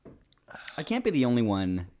I can't be the only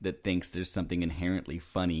one that thinks there's something inherently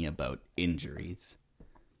funny about injuries.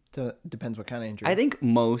 So it depends what kind of injury. I think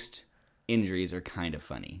most injuries are kind of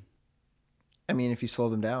funny. I mean, if you slow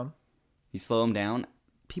them down. You slow them down,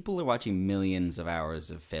 people are watching millions of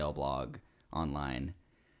hours of fail blog online.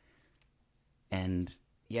 And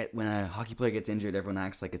yet when a hockey player gets injured, everyone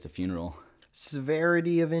acts like it's a funeral.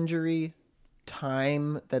 Severity of injury,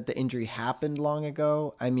 time that the injury happened long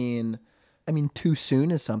ago. I mean, too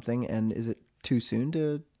soon is something. And is it too soon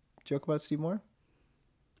to joke about Steve Moore?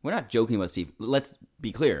 We're not joking about Steve. Let's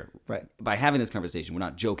be clear. Right. By having this conversation, we're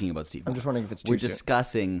not joking about Steve Moore. I'm just wondering if it's too soon. We're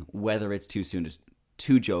discussing whether it's too soon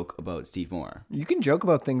to joke about Steve Moore. You can joke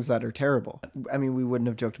about things that are terrible. I mean, we wouldn't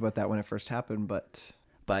have joked about that when it first happened, but...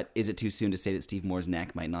 But is it too soon to say that Steve Moore's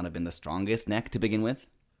neck might not have been the strongest neck to begin with?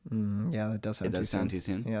 Yeah, that does sound too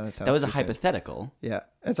soon. Yeah, that sounds That was a too soon. hypothetical. Yeah,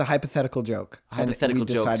 it's a hypothetical joke. A hypothetical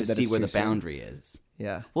joke to see where the soon. boundary is.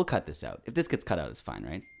 Yeah. We'll cut this out. If this gets cut out, it's fine,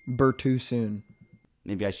 right? Too soon.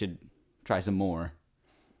 Maybe I should try some more.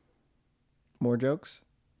 More jokes?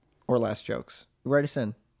 Or less jokes? Write us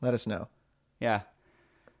in. Let us know. Yeah.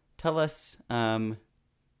 Tell us,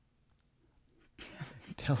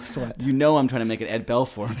 Tell us what. you know I'm trying to make an Ed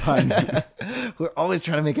Belfour pun. We're always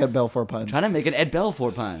trying to make Ed Belfour puns. Trying to make an Ed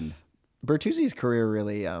Belfour pun. Bertuzzi's career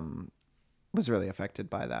really was really affected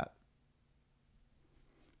by that.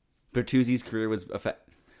 Bertuzzi's career was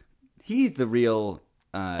he's the real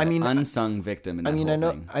unsung victim in that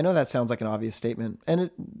whole thing. I know that sounds like an obvious statement,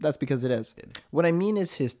 and that's because it is. What I mean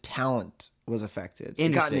is his talent was affected. It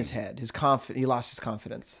got in his head. He lost his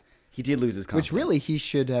confidence. He did lose his confidence. Which really he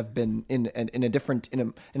should have been in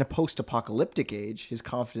a post-apocalyptic age. His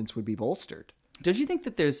confidence would be bolstered. Don't you think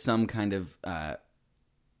that there's some kind of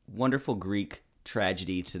wonderful Greek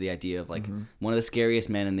tragedy to the idea of like one of the scariest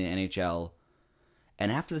men in the NHL? And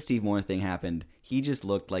after the Steve Moore thing happened, he just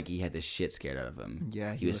looked like he had the shit scared out of him.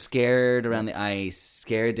 Yeah, he was scared around the ice,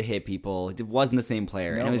 scared to hit people. It wasn't the same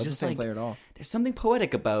player. No, and it was wasn't just the same like player at all. There's something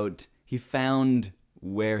poetic about he found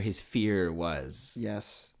where his fear was.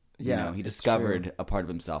 Yes. Yeah, Yeah, he it's discovered true. a part of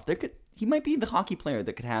himself. He might be the hockey player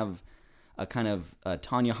that could have a kind of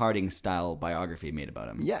Tanya Harding style biography made about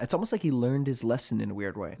him. Yeah, it's almost like he learned his lesson in a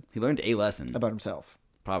weird way. He learned a lesson About himself.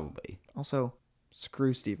 probably. Also,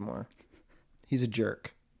 screw Steve Moore. He's a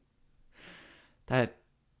jerk.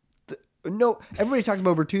 No, everybody talks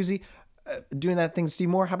about Bertuzzi doing that thing to Steve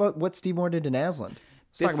Moore. How about what Steve Moore did to Naslund?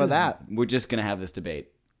 Let's talk about that. We're just gonna have this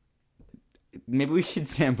debate. Maybe we should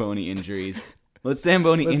Zamboni injuries. Let's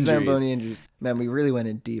Zamboni injuries. Man, we really went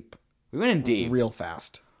in deep. We went in deep. Real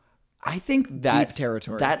fast. I think that's deep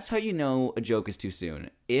territory. That's how you know a joke is too soon.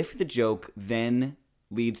 If the joke then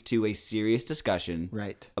leads to a serious discussion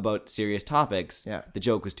Right. about serious topics, Yeah. the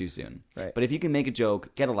joke was too soon. Right. But if you can make a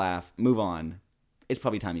joke, get a laugh, move on, it's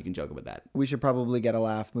probably time you can joke about that. We should probably get a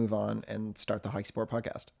laugh, move on, and start the HockeySport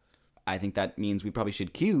Podcast. I think that means we probably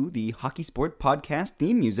should cue the HockeySport Podcast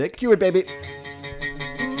theme music. Cue it, baby.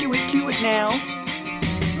 Cue it now.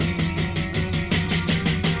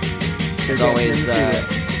 As always,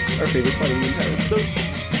 our favorite part of the entire episode.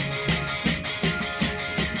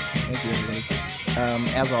 Thank you,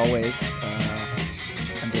 everybody. As always,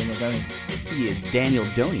 I'm Daniel Doney. he is Daniel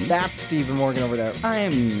Doney. That's Stephen Morgan over there.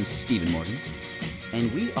 I'm Stephen Morgan,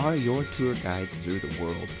 and we are your tour guides through the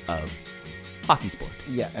world of hockey sport.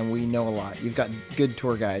 Yeah, and we know a lot. You've got good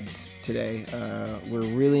tour guides today. We're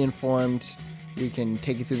really informed. We can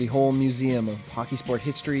take you through the whole museum of hockey sport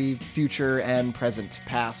history, future and present,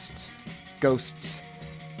 past, ghosts,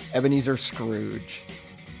 Ebenezer Scrooge.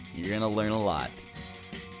 You're going to learn a lot.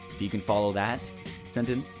 If you can follow that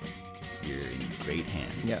sentence, you're in great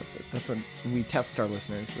hands. Yeah, that's when we test our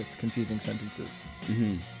listeners with confusing sentences.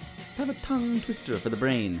 Mm-hmm. Have a tongue twister for the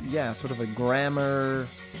brain. Yeah, sort of a grammar...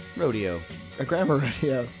 Rodeo. A grammar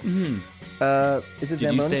radio. Mm-hmm. Is it Did you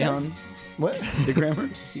Zamboni stay time? on What? the grammar?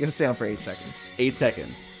 You gotta stay on for 8 seconds. 8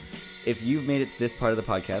 seconds. If you've made it to this part of the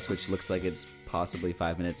podcast, which looks like it's possibly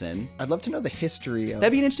 5 minutes in, I'd love to know the history of...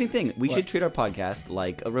 that'd be an interesting thing. We What? should treat our podcast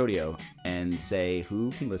like a rodeo and say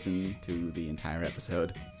who can listen to the entire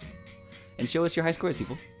episode. And show us your high scores,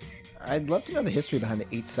 people. I'd love to know the history behind the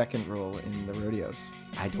 8-second rule in the rodeos.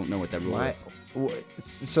 I don't know what that rule Why? is.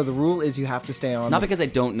 So the rule is you have to stay on... Not because I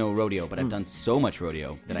don't know rodeo, but I've done so much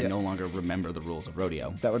rodeo that I Yeah. no longer remember the rules of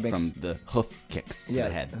rodeo. That would make from the hoof kicks to yeah,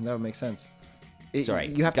 the head. and that would make sense. Sorry,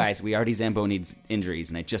 You have guys, we already Zamboni'd injuries,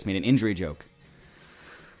 and I just made an injury joke.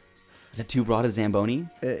 Is that too broad a Zamboni?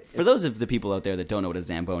 For those of the people out there that don't know what a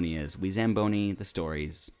Zamboni is, we Zamboni the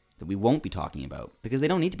stories that we won't be talking about because they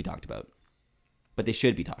don't need to be talked about. But they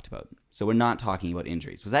should be talked about. So we're not talking about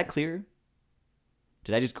injuries. Was that clear?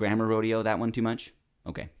 Did I just grammar rodeo that one too much?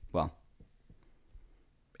 Okay, well,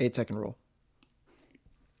 8-second rule.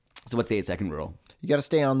 So what's the 8-second rule? You got to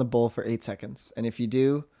stay on the bull for 8 seconds. And if you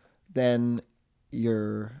do, then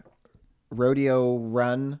your rodeo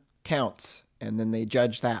run counts. And then they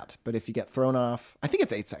judge that. But if you get thrown off, I think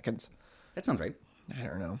it's 8 seconds. That sounds right. I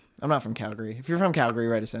don't know. I'm not from Calgary. If you're from Calgary,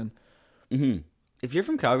 write us in. Mm-hmm. If you're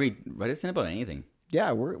from Calgary, write us in about anything.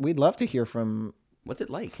 Yeah, we'd love to hear from what's it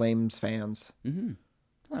like? Flames fans. Mm-hmm.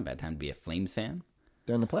 It's not a bad time to be a Flames fan.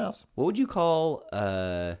 They're in the playoffs. What would you call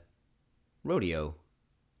rodeo?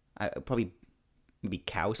 Probably maybe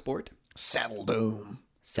cow sport? Saddle dome.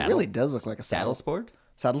 It really does look like a saddle sport?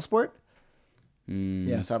 Saddle sport?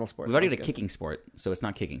 Yeah, saddle sport. We've already got a kicking sport, so it's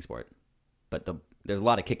not kicking sport. But there's a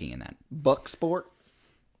lot of kicking in that. Buck sport?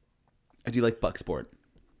 I do like buck sport.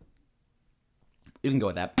 You can go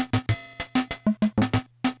with that.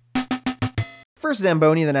 First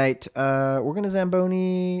Zamboni of the night. We're going to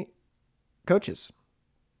Zamboni coaches.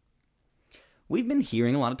 We've been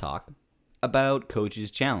hearing a lot of talk about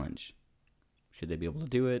Coach's Challenge. Should they be able to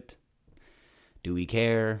do it? Do we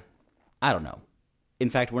care? I don't know. In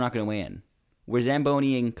fact, we're not going to weigh in. We're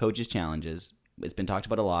Zamboniing Coach's Challenges. It's been talked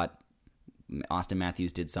about a lot. Austin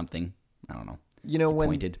Matthews did something. I don't know. You know,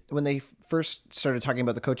 when they first started talking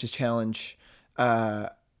about the Coach's Challenge,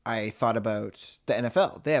 I thought about the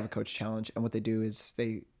NFL. They have a Coach Challenge, and what they do is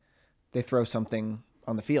they throw something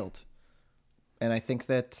on the field. And I think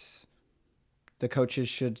that the coaches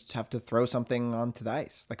should have to throw something onto the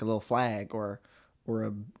ice, like a little flag or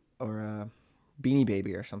a beanie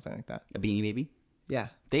baby or something like that. A beanie baby? Yeah.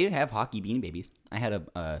 They have hockey beanie babies. I had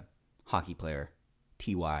a hockey player,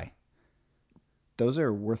 TY. Those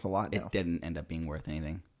are worth a lot now. It didn't end up being worth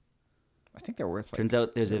anything. I think they're worth Turns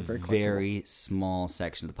out there's a very small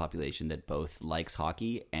section of the population that both likes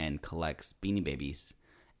hockey and collects beanie babies,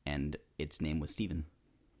 and its name was Steven.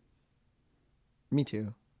 Me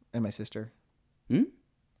too. And my sister. Hmm?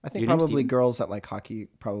 I think probably girls that like hockey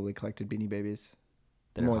probably collected beanie babies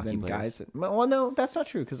more than guys. Well, no, that's not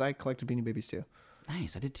true because I collected beanie babies too.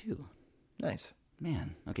 Nice, I did too. Nice.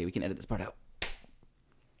 Man, okay, we can edit this part out.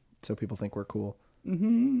 So people think we're cool.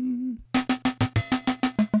 Mm-hmm.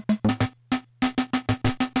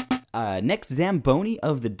 Next Zamboni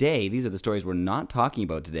of the day. These are the stories we're not talking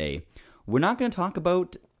about today. We're not going to talk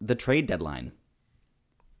about the trade deadline.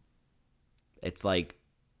 It's like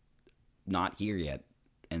not here yet,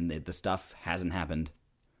 and the stuff hasn't happened.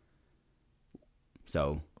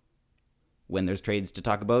 So when there's trades to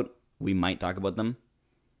talk about, we might talk about them,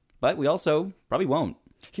 but we also probably won't.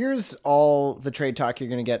 Here's all the trade talk you're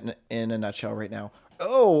going to get in a nutshell right now.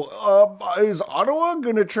 Is Ottawa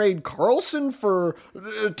going to trade Carlson for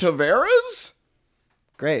Tavares?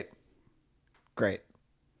 Great.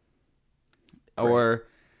 Or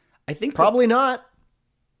I think probably not.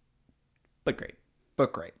 But great.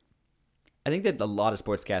 I think that a lot of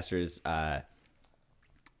sportscasters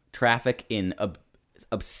traffic in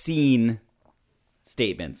obscene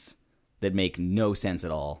statements that make no sense at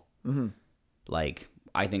all. Mm-hmm. Like,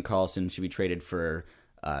 I think Carlson should be traded for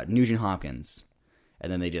Nugent Hopkins.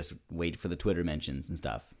 And then they just wait for the Twitter mentions and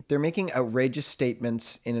stuff. They're making outrageous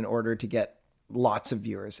statements in order to get lots of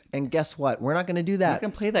viewers. And guess what? We're not going to do that. We're not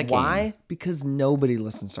going to play that game. Why? Because nobody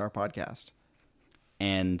listens to our podcast.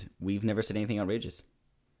 And we've never said anything outrageous.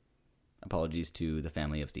 Apologies to the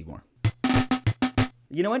family of Steve Moore.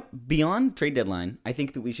 You know what? Beyond trade deadline, I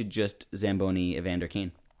think that we should just Zamboni Evander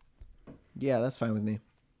Kane. Yeah, that's fine with me.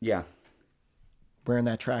 Yeah. Wearing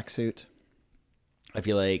that tracksuit. I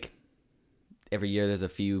feel like every year there's a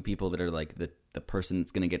few people that are like the person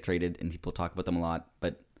that's going to get traded, and people talk about them a lot,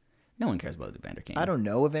 but no one cares about Evander Kane. I don't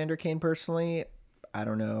know Evander Kane personally. I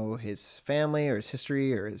don't know his family or his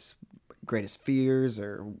history or his greatest fears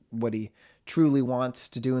or what he truly wants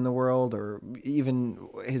to do in the world or even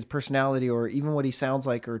his personality or even what he sounds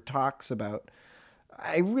like or talks about.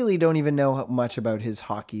 I really don't even know much about his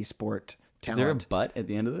hockey sport talent. Is there a but at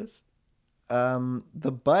the end of this?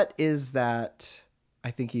 The but is that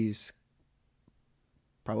I think he's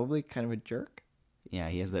probably kind of a jerk. Yeah,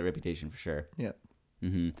 he has that reputation for sure. Yeah.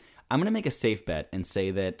 Mm-hmm. I'm going to make a safe bet and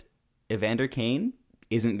say that Evander Kane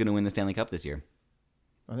isn't going to win the Stanley Cup this year.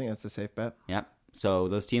 I think that's a safe bet. Yep. So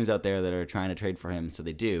those teams out there that are trying to trade for him, so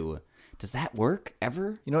they do. Does that work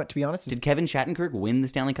ever? You know what? To be honest, did Kevin Shattenkirk win the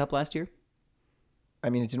Stanley Cup last year? I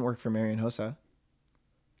mean, it didn't work for Marian Hossa.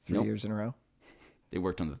 3 years in a row. It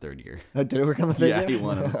worked on the third year. Did it work on the third year? Yeah, he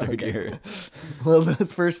won on the third year. Well,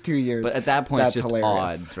 those first 2 years. But at that point, it's just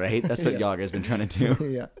hilarious. odds, right? That's what Jagr's been trying to do.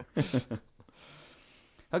 Yeah.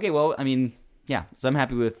 Okay, well, I mean, yeah. So I'm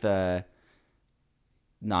happy with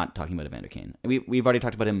not talking about Evander Kane. We've already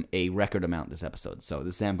talked about him a record amount this episode, so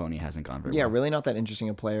the Zamboni hasn't gone very well. Yeah, really not that interesting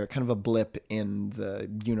a player. Kind of a blip in the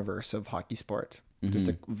universe of hockey sport. Just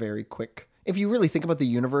a very quick... If you really think about the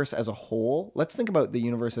universe as a whole, let's think about the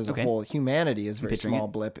universe as a whole. Humanity is a very small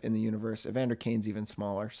blip in the universe. Evander Kane's even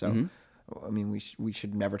smaller. So, I mean, we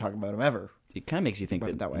should never talk about him ever. It kind of makes you think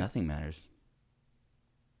that nothing matters.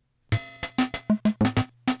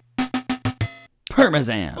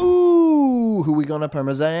 Perma-Zammed. Ooh, who we gonna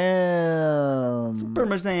Perma-Zammed? Some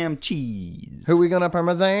Perma-Zammed cheese. Who we gonna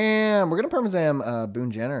Perma-Zammed? We're gonna Perma-Zammed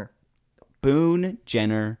Boone Jenner. Boone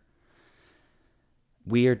Jenner.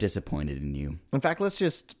 We are disappointed in you. In fact, let's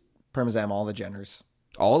just Perma-Zammed all the Jenners.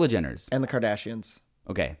 All the Jenners. And the Kardashians.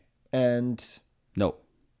 Okay. And... No.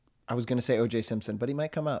 I was gonna say O.J. Simpson, but he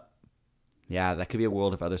might come up. Yeah, that could be a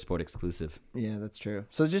World of Other Sport exclusive. Yeah, that's true.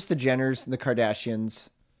 So just the Jenners, the Kardashians...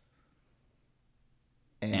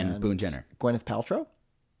 And Boone Jenner. Gwyneth Paltrow?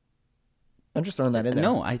 I'm just throwing that in there.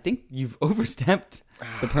 No, I think you've overstepped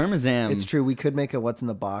the Perma-Zammed. It's true. We could make a what's in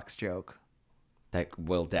the box joke. That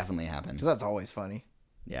will definitely happen. Because that's always funny.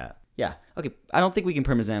 Yeah. Yeah. Okay. I don't think we can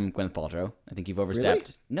Perma-Zammed Gwyneth Paltrow. I think you've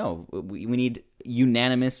overstepped. Really? No. We need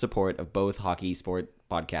unanimous support of both Hockey Sport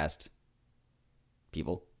Podcast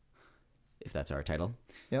people, if that's our title.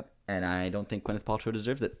 Yep. And I don't think Gwyneth Paltrow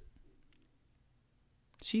deserves it.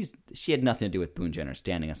 She had nothing to do with Boone Jenner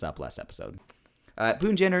standing us up last episode.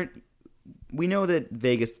 Boone Jenner, we know that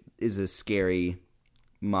Vegas is a scary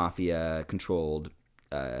mafia-controlled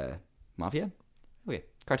mafia? Okay,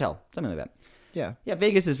 cartel, something like that. Yeah. Yeah,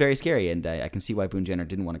 Vegas is very scary, and I can see why Boone Jenner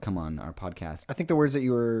didn't want to come on our podcast. I think the words that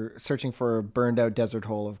you were searching for a burned-out desert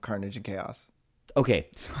hole of carnage and chaos. Okay,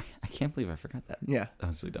 so I can't believe I forgot that. Yeah. That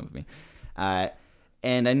was so dumb of me.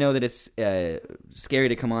 And I know that it's scary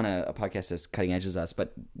to come on a podcast as cutting edge as us,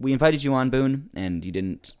 but we invited you on, Boone, and you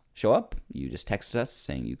didn't show up. You just texted us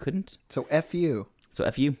saying you couldn't. So F you. So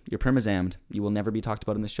F you. You're Perma-Zammed. You will never be talked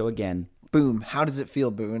about in the show again. Boom. How does it feel,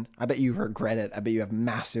 Boone? I bet you regret it. I bet you have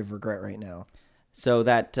massive regret right now. So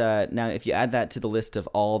that now if you add that to the list of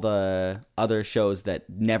all the other shows that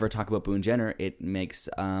never talk about Boone Jenner, it makes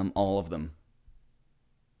all of them.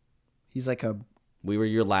 He's like We were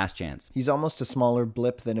your last chance. He's almost a smaller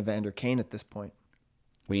blip than Evander Kane at this point.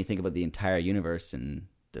 When you think about the entire universe and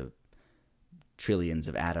the trillions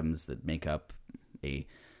of atoms that make up a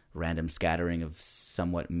random scattering of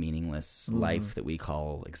somewhat meaningless life that we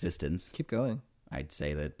call existence. Keep going. I'd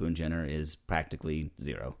say that Boone Jenner is practically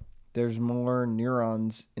zero. There's more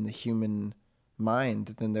neurons in the human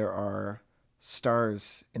mind than there are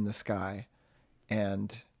stars in the sky.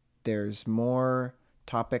 And there's more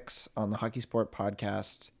topics on the HockeySport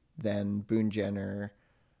Podcast than Boone Jenner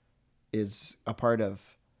is a part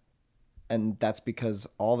of. And that's because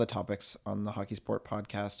all the topics on the HockeySport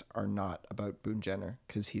Podcast are not about Boone Jenner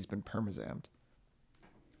because he's been Perma-Zammed.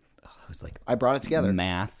 Oh, it was like I brought it together.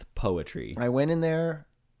 Math, poetry. I went in there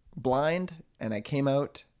blind and I came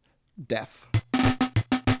out deaf.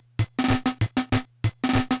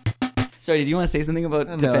 Sorry, did you want to say something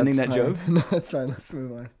about defending that joke? No, it's fine. Let's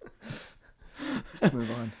move on. Let's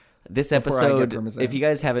move on. This episode, if you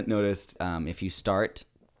guys haven't noticed, if you start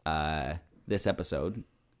this episode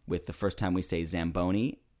with the first time we say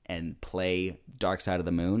Zamboni and play Dark Side of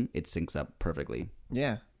the Moon, it syncs up perfectly.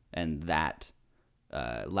 Yeah. And that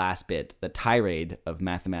last bit, the tirade of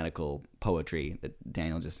mathematical poetry that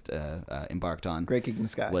Daniel just embarked on, Great Gig in the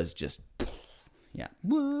Sky, was just, yeah.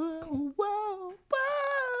 Whoa, whoa,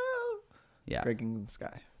 whoa. Yeah. Great Gig in the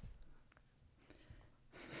Sky.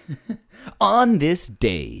 On this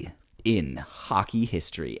day in hockey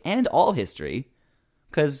history and all history,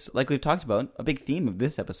 because like we've talked about, a big theme of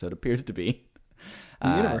this episode appears to be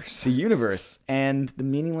the universe and the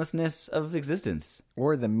meaninglessness of existence.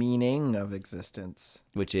 Or the meaning of existence.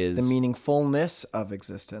 Which is... the meaningfulness of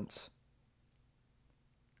existence.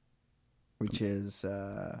 Which is...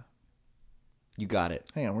 You got it.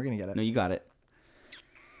 Hang on, we're going to get it. No, you got it.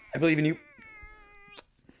 I believe in you.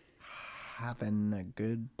 Having a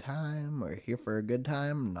good time. We're here for a good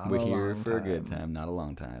time, not We're a long time. here for a good time, not a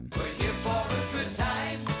long time. We're here for a good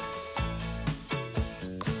time.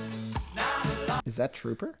 Is that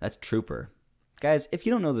Trooper? That's Trooper. Guys, if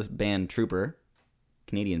you don't know this band Trooper,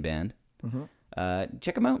 Canadian band,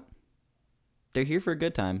 check them out. They're here for a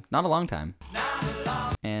good time, not a long time.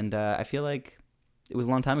 And I feel like it was a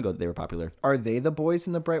long time ago that they were popular. Are they the boys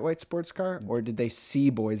in the bright white sports car? Or did they see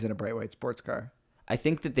boys in a bright white sports car? I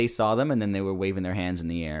think that they saw them and then they were waving their hands in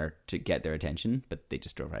the air to get their attention, but they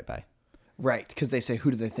just drove right by. Right, because they say,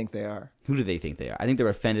 who do they think they are? Who do they think they are? I think they were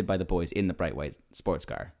offended by the boys in the bright white sports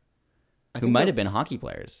car, who might have been hockey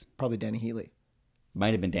players. Probably Danny Healy.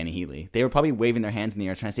 Might have been Danny Heatley. They were probably waving their hands in the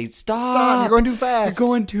air trying to say, Stop! You're going too fast! You're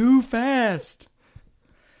going too fast!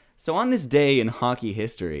 So on this day in hockey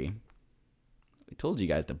history, we told you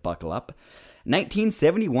guys to buckle up.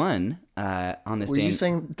 1971, on this day... Were you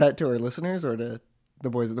saying that to our listeners or to the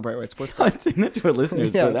boys at the Bright White Sports I was saying that to our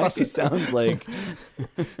listeners, Yeah, but it actually sounds like...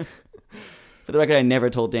 For the record, I never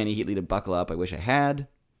told Danny Heatley to buckle up. I wish I had.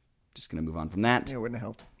 Just going to move on from that. Yeah, it wouldn't have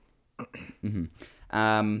helped.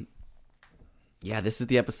 Mm-hmm. Yeah, this is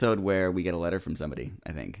the episode where we get a letter from somebody,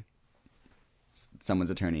 I think. Someone's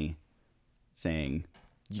attorney saying,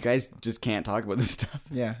 you guys just can't talk about this stuff.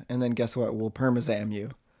 Yeah, and then guess what? We'll Perma-Zammed you.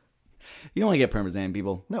 You don't want to get Perma-Zammed,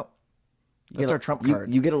 people. No. That's our trump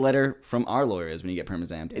card. You get a letter from our lawyers when you get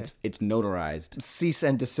Perma-Zammed. Yeah. It's notarized. Cease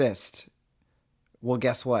and desist. Well,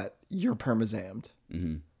 guess what? You're Perma-Zammed.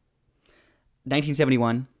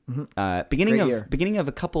 1971. Beginning of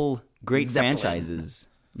a couple great Zeppelin. franchises.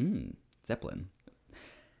 Zeppelin.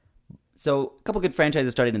 So a couple good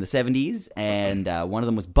franchises started in the 70s, and one of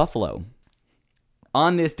them was Buffalo.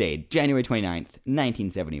 On this day, January 29th,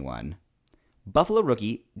 1971, Buffalo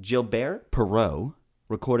rookie Gilbert Perreault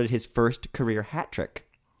recorded his first career hat trick.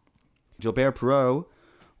 Gilbert Perreault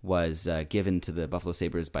was given to the Buffalo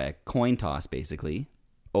Sabres by a coin toss, basically,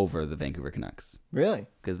 over the Vancouver Canucks. Really?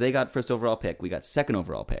 Because they got first overall pick. We got second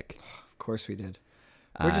overall pick. Of course we did.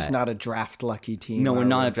 We're just not a draft lucky team. No, we're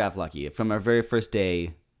not a draft lucky. From our very first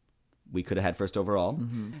day, we could have had first overall.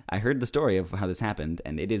 I heard the story of how this happened,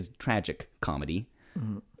 and it is tragic comedy.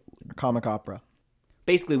 A comic opera.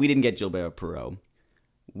 Basically, we didn't get Gilbert Perreault.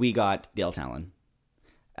 We got Dale Talon.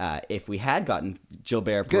 If we had gotten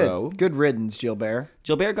Gilbert Perreault... Good riddance, Gilbert.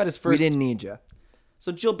 Gilbert got his first... We didn't need you.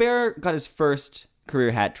 So Gilbert got his first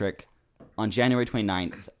career hat trick on January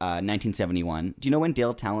 29th, 1971. Do you know when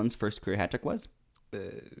Dale Talon's first career hat trick was?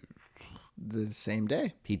 The same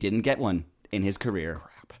day. He didn't get one in his career. Crap.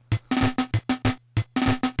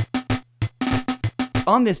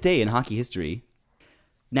 On this day in hockey history,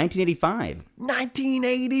 1985,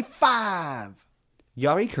 1985!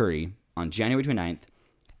 Jari Kurri on January 29th,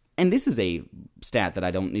 and this is a stat that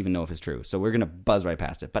I don't even know if it's true, so we're going to buzz right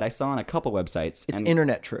past it, but I saw on a couple websites... It's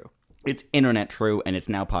internet true. It's internet true, and it's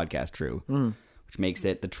now podcast true, which makes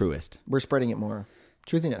it the truest. We're spreading it more.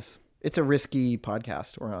 Truthiness. It's a risky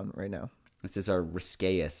podcast we're on right now. This is our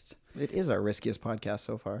riskiest. It is our riskiest podcast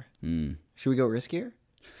so far. Should we go riskier?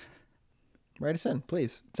 Write us in,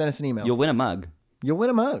 please. Send us an email. You'll win a mug. You'll win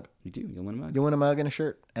a mug. You do. You'll win a mug. You'll win a mug and a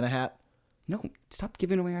shirt and a hat. No, stop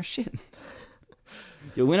giving away our shit.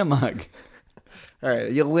 You'll win a mug. All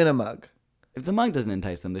right, you'll win a mug. If the mug doesn't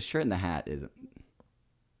entice them, the shirt and the hat isn't.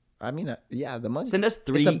 I mean, yeah, the mug. Send us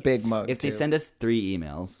 3. It's a big mug. If they send us 3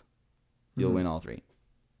 emails, you'll win all 3.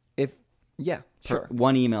 Yeah, sure.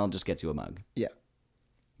 One email just gets you a mug. Yeah.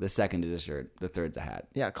 The second is a shirt. The third's a hat.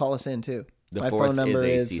 Yeah, call us in too. The My fourth phone number is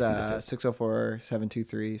a is cease and desist.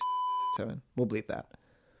 604-723-7. We'll bleep that.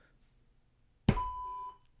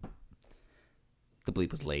 The bleep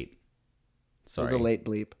was late. It Sorry. was a late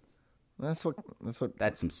bleep. That's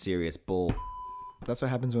That's some serious bull. what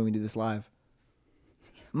happens when we do this live.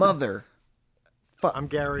 Mother. Fuck. I'm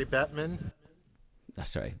Gary Bettman. Oh,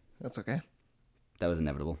 sorry. That's okay. That was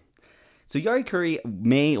inevitable. So Jari Kurri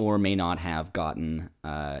may or may not have gotten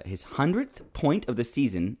his 100th point of the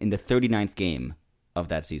season in the 39th game of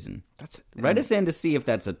that season. Write us in to see if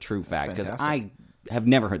that's a true fact, because I have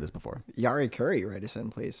never heard this before. Jari Kurri, write us in,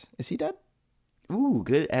 please. Is he dead? Ooh,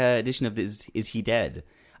 good addition of this. Is he dead?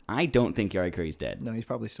 I don't think Jari Kurri's dead. No, he's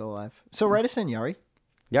probably still alive. So write us in, Jari.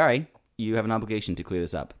 Jari, you have an obligation to clear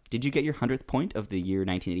this up. Did you get your 100th point of the year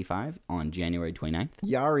 1985 on January 29th?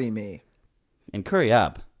 Jari me. And Kurri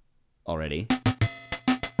up already.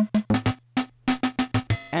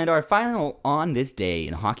 And our final on this day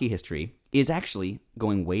in hockey history is actually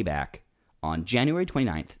going way back on January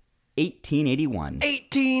 29th, 1881.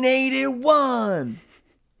 1881!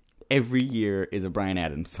 Every year is a Bryan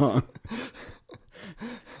Adams song.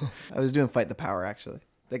 I was doing Fight the Power, actually.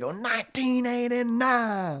 They go,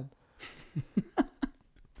 1989!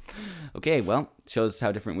 Okay, well, shows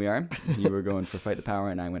how different we are. You were going for Fight the Power,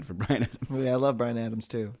 and I went for Bryan Adams. Yeah, I love Bryan Adams,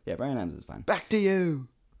 too. Yeah, Bryan Adams is fine. Back to you!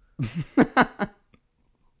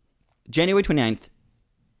 January 29th,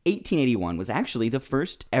 1881 was actually the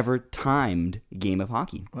first ever timed game of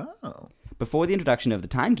hockey. Wow. Before the introduction of the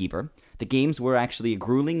timekeeper, the games were actually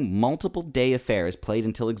grueling multiple-day affairs played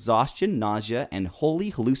until exhaustion, nausea, and wholly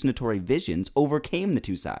hallucinatory visions overcame the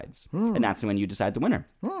two sides. And that's when you decide the winner.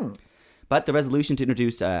 But the resolution to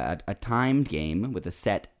introduce a timed game with a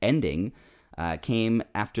set ending came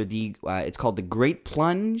after it's called the Great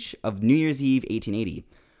Plunge of New Year's Eve 1880,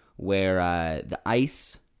 where the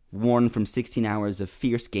ice worn from 16 hours of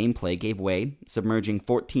fierce gameplay, gave way, submerging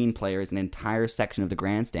 14 players and an entire section of the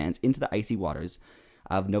grandstands into the icy waters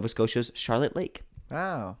of Nova Scotia's Charlotte Lake.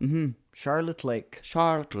 Wow. Mm-hmm. Charlotte Lake.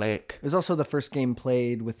 Charlotte Lake. It was also the first game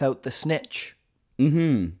played without the snitch.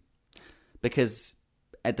 Mm-hmm. Because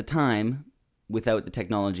at the time, without the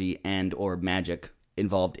technology and or magic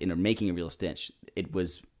involved in making a real snitch, it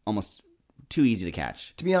was almost too easy to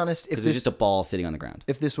catch. To be honest, if there's just a ball sitting on the ground.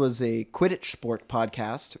 If this was a Quidditch sport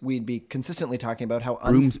podcast, we'd be consistently talking about how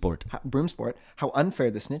broom sport, how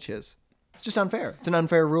unfair the snitch is. It's just unfair. It's an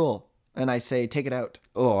unfair rule, and I say take it out.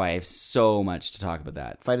 Oh, I have so much to talk about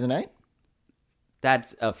that. Fight of the night?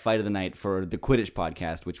 That's a fight of the night for the Quidditch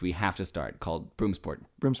podcast, which we have to start, called Broom Sport.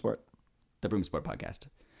 Broom Sport. The Broom Sport podcast.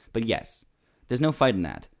 But yes, there's no fight in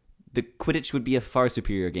that. The Quidditch would be a far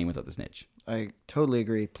superior game without the snitch. I totally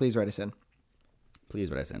agree. Please write us in. Please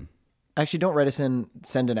write us in. Actually, don't write us in.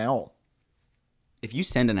 Send an owl. If you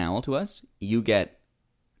send an owl to us, you get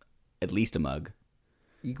at least a mug.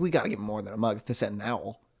 We got to get more than a mug if they send an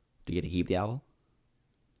owl. Do you get to keep the owl?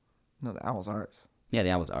 No, the owl's ours. Yeah,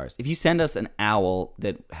 the owl's ours. If you send us an owl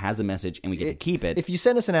that has a message and we get to keep it... If you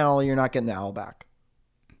send us an owl, you're not getting the owl back.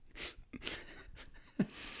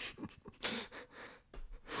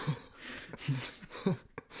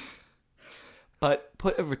 But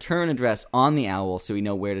put a return address on the owl so we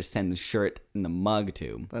know where to send the shirt and the mug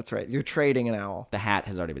to. That's right. You're trading an owl. The hat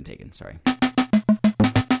has already been taken. Sorry.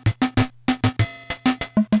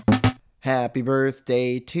 Happy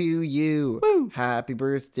birthday to you. Woo. Happy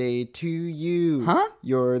birthday to you. Huh?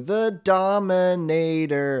 You're the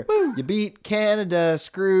Dominator. Woo. You beat Canada.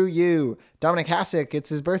 Screw you. Dominic Hasek, it's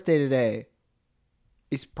his birthday today.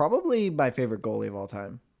 He's probably my favorite goalie of all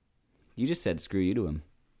time. You just said screw you to him.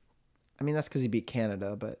 I mean, that's because he beat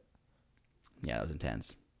Canada, but... Yeah, that was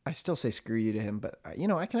intense. I still say screw you to him, but, I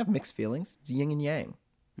can have mixed feelings. It's yin and yang.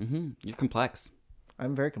 Mm-hmm. You're complex.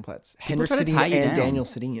 I'm very complex. People Henrik try to Sedin tie you and down. Daniel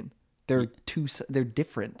Sedin. They're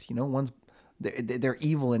different, One's... They're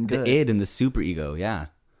evil and good. The id and the super ego, yeah.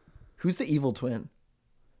 Who's the evil twin?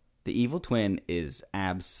 The evil twin is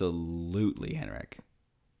absolutely Henrik.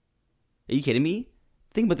 Are you kidding me?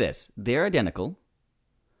 Think about this. They're identical.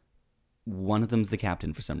 One of them's the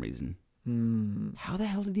captain for some reason. How the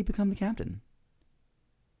hell did he become the captain?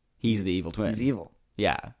 He's the evil twin. He's evil.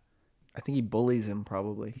 Yeah. I think he bullies him,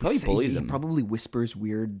 probably. Probably bullies him. He probably whispers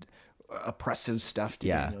weird, oppressive stuff to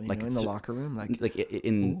Daniel, like in the locker room.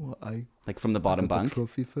 Like from the bottom bunk.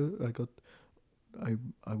 Trophy I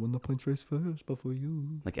won the punch race first before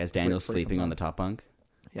you. Like as Daniel's sleeping on the top bunk.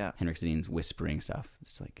 Yeah. Henrik Sedin's whispering stuff.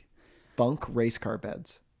 It's like... Bunk race car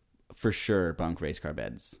beds. For sure, bunk race car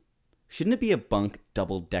beds. Shouldn't it be a bunk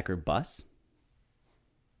double-decker bus?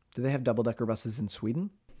 Do they have double-decker buses in Sweden?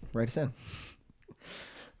 Write us in.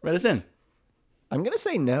 Write us in. I'm going to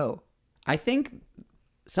say no. I think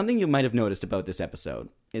something you might have noticed about this episode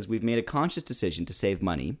is we've made a conscious decision to save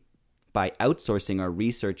money by outsourcing our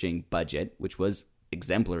researching budget, which was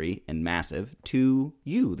exemplary and massive, to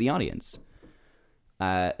you, the audience.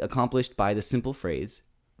 Accomplished by the simple phrase,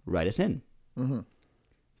 write us in. Mm-hmm.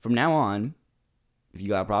 From now on, if you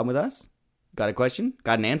got a problem with us, got a question,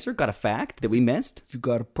 got an answer, got a fact that we missed, you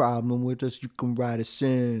got a problem with us, you can write us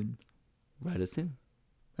in. Write us in.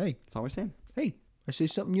 Hey. That's all we're saying. Hey, I say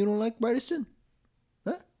something you don't like, write us in.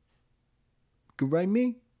 Huh? You can write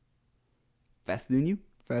me. Faster than you.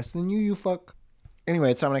 Faster than you fuck.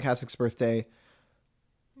 Anyway, it's Dominic Hasek's birthday.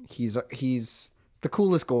 He's the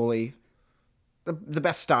coolest goalie. The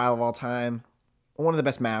best style of all time. One of the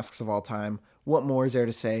best masks of all time. What more is there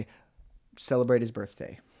to say? Celebrate his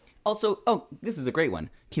birthday. Also, this is a great one.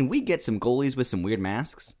 Can we get some goalies with some weird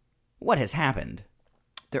masks? What has happened?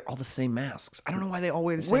 They're all the same masks. I don't know why they all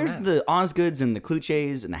wear the same Where's mask. the Osgoods and the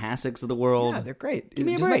Kluches and the Haseks of the world? Yeah, they're great. Give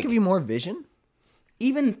me a Doesn't break. that give you more vision?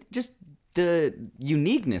 Even just the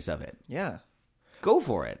uniqueness of it. Yeah. Go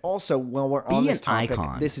for it. Also, while we're Be on this an topic,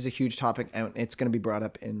 icon. this is a huge topic, and it's going to be brought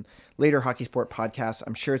up in later HockeySport podcasts.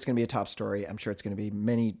 I'm sure it's going to be a top story. I'm sure it's going to be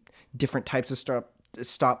many different types of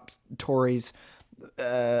stop Tories.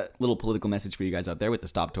 Little political message for you guys out there with the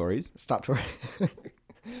Stop Tories. Stop Tories.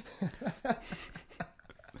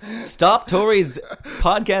 Stop Tories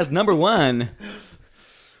podcast number 1.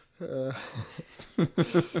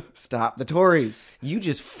 Stop the Tories. You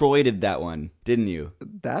just Freuded that one, didn't you?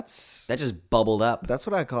 That just bubbled up. That's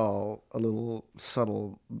what I call a little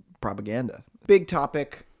subtle propaganda. Big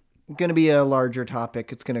topic. Going to be a larger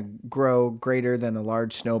topic. It's going to grow greater than a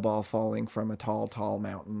large snowball falling from a tall, tall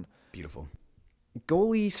mountain. Beautiful.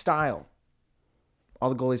 Goalie style. All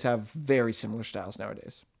the goalies have very similar styles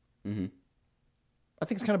nowadays. Mm-hmm. I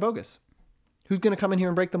think it's kind of bogus. Who's going to come in here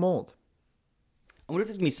and break the mold? I wonder if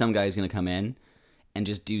there's going to be some guy who's going to come in and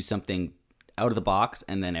just do something out of the box,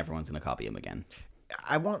 and then everyone's going to copy him again.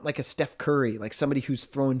 I want like a Steph Curry, like somebody who's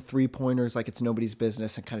throwing 3-pointers like it's nobody's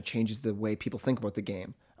business and kind of changes the way people think about the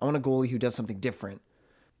game. I want a goalie who does something different.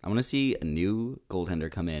 I want to see a new goaltender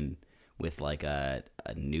come in with like a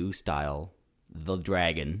new style. The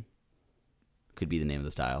Dragon could be the name of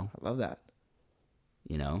the style. I love that.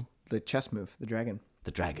 You know? The chess move, the dragon.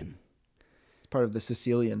 The Dragon. It's part of the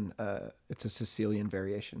Sicilian, it's a Sicilian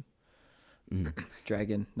variation.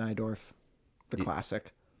 Dragon, Nydorf, the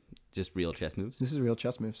classic. Just real chess moves? This is real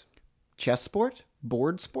chess moves. Chess sport?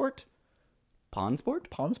 Board sport? Pawn sport?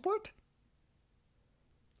 Pawn sport?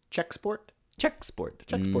 Check sport? Check sport.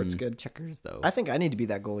 Check sport's good. Checkers, though. I think I need to be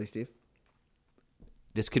that goalie, Steve.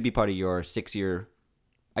 This could be part of your 6-year...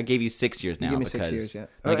 I gave you 6 years now. You gave me because 6 years, yeah.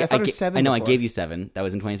 Like, I thought it was 7 I know, before. I gave you 7. That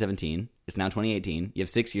was in 2017. It's now 2018. You have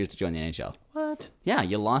 6 years to join the NHL. What? Yeah,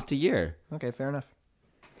 you lost a year. Okay, fair enough.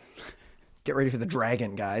 Get ready for the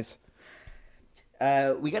dragon, guys.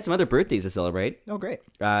 We got some other birthdays to celebrate. Oh, great.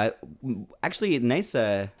 Actually, nice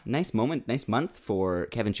moment, nice month for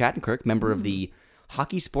Kevin Shattenkirk, member of the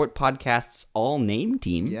HockeySport Podcast's all-name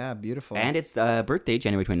team. Yeah, beautiful. And it's birthday,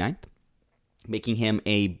 January 29th, making him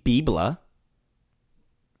a Bibla,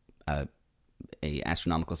 a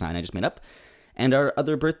astronomical sign I just made up. And our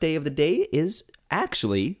other birthday of the day is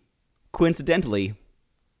actually, coincidentally,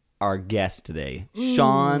 our guest today,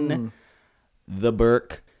 Sean the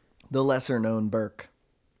Burke. The lesser-known Burke.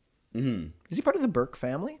 Mm-hmm. Is he part of the Burke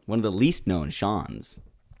family? One of the least known Seans.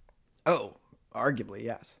 Oh, arguably,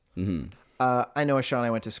 yes. Mm-hmm. I know a Sean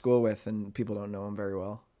I went to school with, and people don't know him very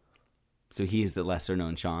well. So he's the lesser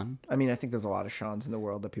known Sean? I mean, I think there's a lot of Seans in the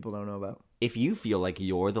world that people don't know about. If you feel like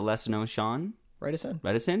you're the lesser known Sean, Write us in.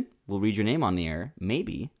 write us in. We'll read your name on the air.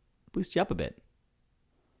 Maybe boost you up a bit.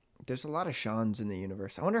 There's a lot of Seans in the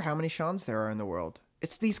universe. I wonder how many Seans there are in the world.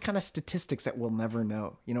 It's these kind of statistics that we'll never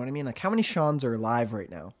know. You know what I mean? Like, how many Seans are alive right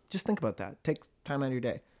now? Just think about that. Take time out of your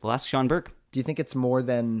day. We'll ask Sean Burke. Do you think it's more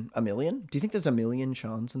than 1 million? Do you think there's 1 million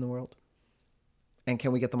Seans in the world? And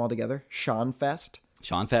can we get them all together? Sean Fest?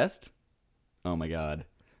 Sean Fest? Oh my God.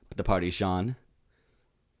 But the party's Sean.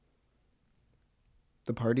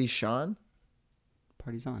 The party's Sean?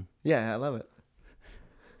 Party's on. Yeah, I love it.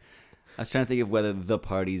 I was trying to think of whether the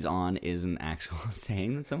party's on is an actual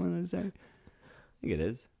saying that someone would say. I think it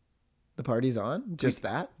is. The party's on? Just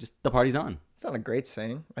that? Just the party's on. It's not a great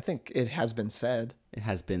saying. I think it has been said. It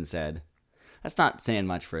has been said. That's not saying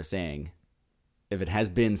much for a saying. If it has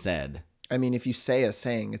been said. I mean, if you say a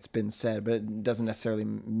saying, it's been said, but it doesn't necessarily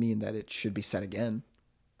mean that it should be said again.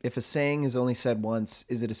 If a saying is only said once,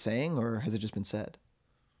 is it a saying or has it just been said?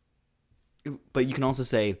 But you can also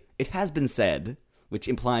say, it has been said, which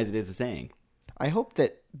implies it is a saying. I hope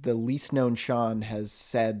that the least known Sean has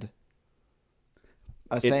said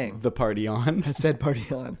a saying. The party on. Has said party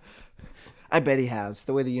on. I bet he has.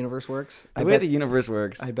 The way the universe works. The way the universe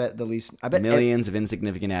works. I bet the least. I bet millions of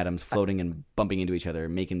insignificant atoms floating and bumping into each other,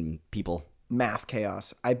 making people. Math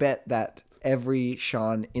chaos. I bet that every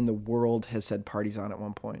Sean in the world has said parties on at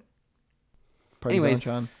one point. Parties Anyways, on,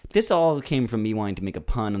 Sean. This all came from me wanting to make a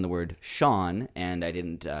pun on the word Sean, and I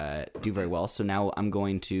didn't do very well. So now I'm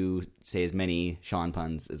going to say as many Sean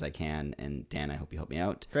puns as I can. And Dan, I hope you help me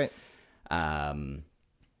out. Great.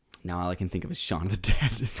 Now all I can think of is Shaun of the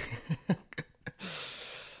Dead.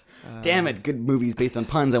 Damn it, good movies based on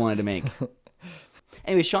puns I wanted to make.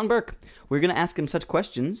 Anyway, Sean Burke. We're going to ask him such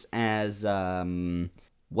questions as,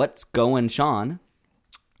 what's going, Sean?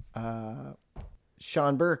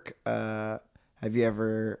 Sean Burke, have you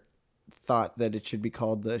ever thought that it should be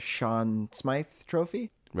called the Sean Smythe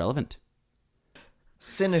Trophy? Relevant.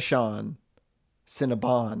 Cinnashawn.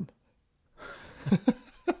 Cinnabon.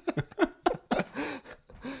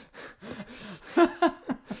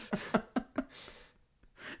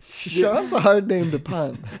 Sean's a hard name to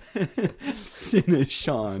pun.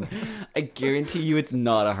 Cinnashawn. I guarantee you it's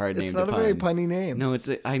not a hard name to pun. It's not a very punny name. No,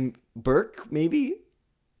 I'm Burke, maybe?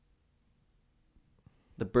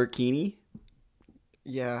 The Burkini?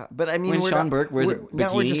 Yeah, but I mean, When Sean Burke wears a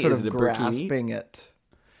now we're bikini, just sort is of it a bikini? grasping it.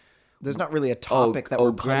 There's not really a topic that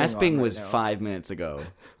we're punning grasping on right was now. 5 minutes ago.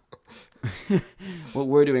 What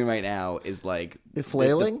we're doing right now is like The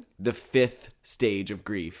flailing? the fifth stage of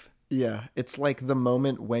grief. Yeah, it's like the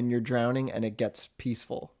moment when you're drowning and it gets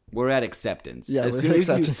peaceful. We're at acceptance. Yeah, as we're soon at as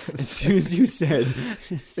acceptance. as soon as you said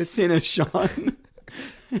Cinnashawn.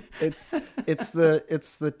 It's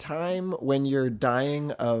the time when you're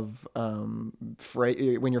dying of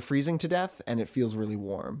when you're freezing to death and it feels really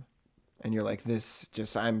warm, and you're like,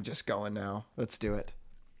 I'm just going now. Let's do it.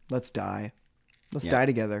 Let's die. Let's die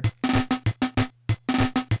together.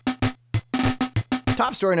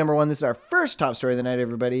 Top story number one. This is our first top story of the night,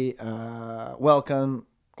 everybody. Welcome.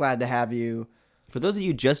 Glad to have you. For those of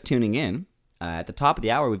you just tuning in, at the top of the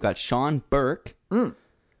hour, we've got Sean Burke.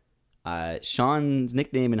 Sean's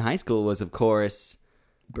nickname in high school was, of course...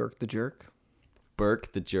 Burke the Jerk.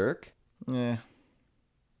 Burke the Jerk? Yeah.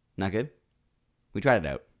 Not good? We tried it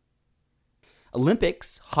out.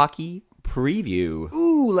 Olympics hockey preview.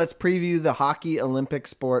 Ooh, let's preview the hockey Olympic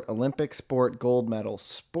sport gold medal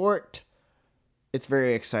sport. It's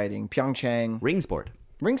very exciting. Pyeongchang. Ring sport.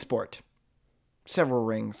 Ring sport. Several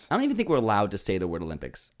rings. I don't even think we're allowed to say the word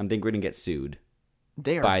Olympics. I think we're going to get sued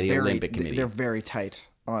They are by the very, Olympic Committee. They're very tight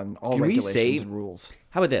on all Can we regulations say- and rules.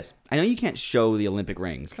 How about this? I know you can't show the Olympic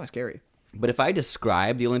rings, It's kind of scary. but if I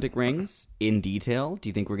describe the Olympic rings in detail, do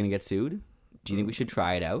you think we're going to get sued? Do you think we should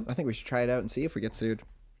try it out? I think we should try it out and see if we get sued.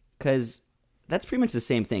 Because that's pretty much the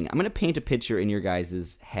same thing. I'm going to paint a picture in your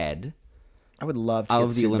guys' head I would love to get of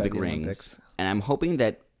the sued Olympic by the rings, Olympics. and I'm hoping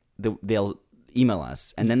that they'll email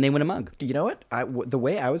us, and then they win a mug. You know what? The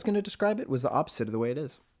way I was going to describe it was the opposite of the way it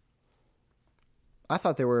is. I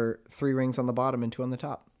thought there were 3 rings on the bottom and 2 on the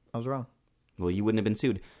top. I was wrong. Well, you wouldn't have been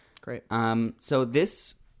sued. Great. So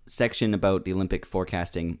this section about the Olympic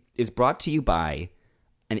forecasting is brought to you by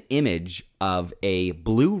an image of a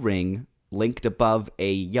blue ring linked above a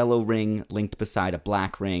yellow ring, linked beside a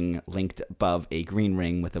black ring, linked above a green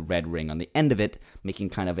ring with a red ring on the end of it, making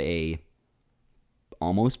kind of a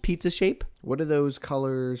almost pizza shape. What do those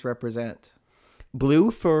colors represent? Blue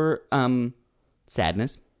for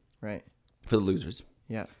sadness, Right. for the losers.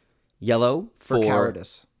 Yeah. Yellow For for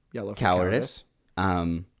cowardice. Yellow for cowardice.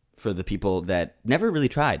 For the people that never really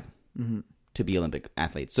tried to be Olympic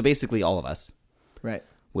athletes. So basically all of us. Right.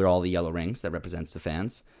 We're all the yellow rings. That represents the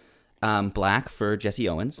fans. Black for Jesse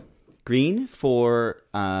Owens. Green for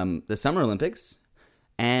the Summer Olympics.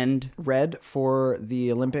 And, Red for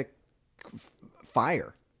the Olympic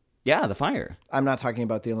fire. yeah, the fire. I'm not talking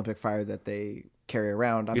about the Olympic fire that they carry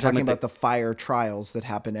around. I'm You're talking talking about the fire trials that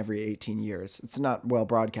happen every 18 years. It's not well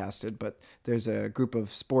broadcasted, but there's a group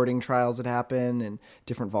of sporting trials that happen in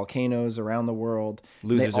different volcanoes around the world.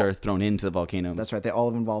 Losers They all- are thrown into the volcano. That's right. They all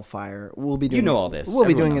involve fire. We'll be doing. know all this. We'll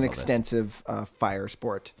be Everyone doing an knows all this. extensive fire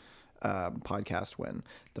sport podcast when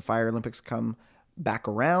the Fire Olympics come back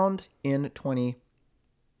around in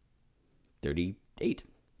 38.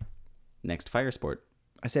 Next fire sport.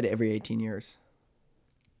 I said every 18 years.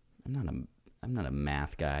 I'm not a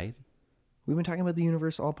math guy. We've been talking about the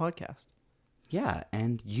universe all podcast. Yeah,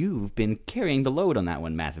 and you've been carrying the load on that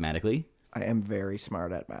one mathematically. I am very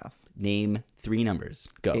smart at math. Name 3 numbers.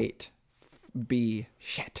 Go. 8. B.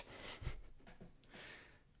 Shit.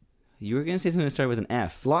 You were going to say something that started with an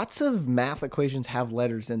F. Lots of math equations have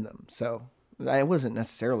letters in them, so I wasn't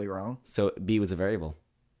necessarily wrong. So B was a variable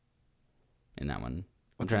in that one.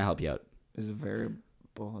 I'm trying to help you out. Is a variable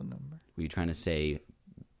a number? Were you trying to say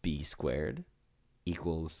B squared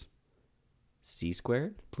equals C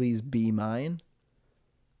squared? Please be mine.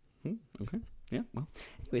 Okay. Yeah. Well,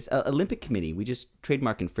 anyways, Olympic Committee, we just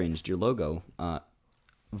trademark infringed your logo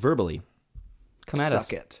verbally. Come at us.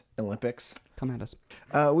 Suck it, Olympics. Come at us.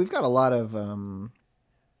 We've got a lot of,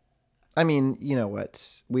 I mean, you know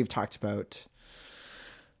what? We've talked about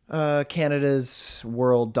Canada's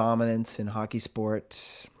world dominance in hockey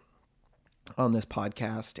sport on this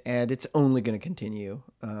podcast, and it's only going to continue.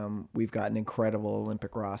 We've got an incredible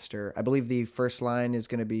Olympic roster. I believe the first line is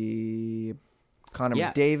going to be Connor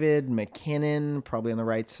McDavid, McKinnon, probably on the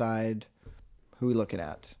right side. Who are we looking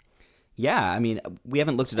at? Yeah, I mean, we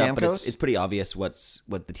haven't looked it up, but Stamkos? it's pretty obvious what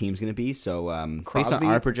the team's going to be. So based on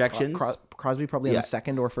our projections, Crosby probably on Yeah. the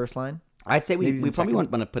second or first line. I'd say Maybe we even probably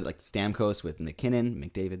second. want to put like Stamkos with McKinnon,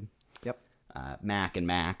 McDavid, Yep. Mac and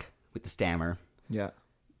Mac with the stammer, Yeah.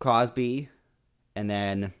 Crosby, and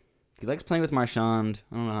then he likes playing with Marchand.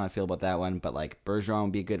 I don't know how I feel about that one, but like Bergeron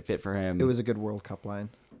would be a good fit for him. It was a good World Cup line.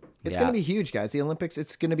 It's Yeah. going to be huge, guys. The Olympics,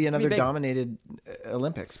 it's going to be another big. dominated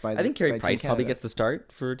Olympics by I think by Carey Team Price probably Canada. gets the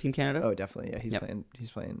start for Team Canada. Oh, definitely. Yeah, he's Yep.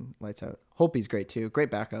 he's playing lights out. Holtby's great too.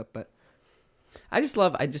 Great backup, but I just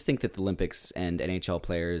think that the Olympics and NHL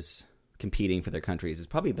players competing for their countries is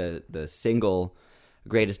probably the single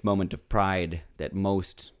greatest moment of pride that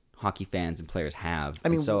most hockey fans and players have. I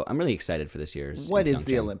mean, And so I'm really excited for this year's. what in is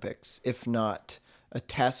the Pyeongchang. Olympics if not a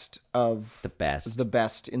test of The best. the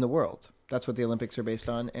best in the world? That's what the Olympics are based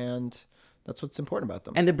on, and that's what's important about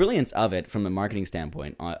them. And the brilliance of it from a marketing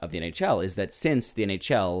standpoint of the NHL is that since the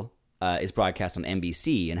NHL is broadcast on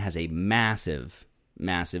NBC and has a massive,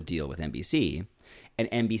 massive deal with NBC, and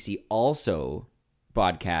NBC also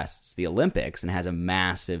broadcasts the Olympics and has a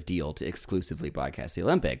massive deal to exclusively broadcast the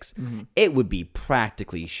Olympics, it would be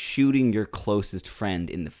practically shooting your closest friend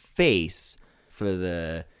in the face for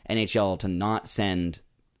the NHL to not send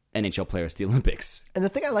NHL players to the Olympics. And the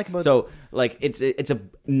thing I like about it's a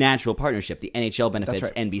natural partnership. The NHL benefits,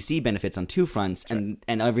 That's right. NBC benefits on two fronts, and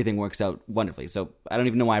everything works out wonderfully. So I don't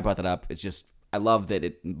even know why I brought that up. It's just I love that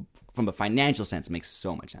it, from a financial sense, makes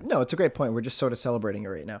so much sense. No, it's a great point. We're just sort of celebrating it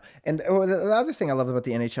right now. And the other thing I love about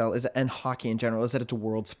the NHL is, and hockey in general, is that it's a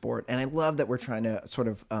world sport. And I love that we're trying to sort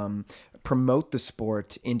of promote the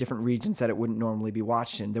sport in different regions that it wouldn't normally be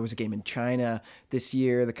watched in. There was a game in China this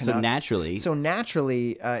year. The Canucks. So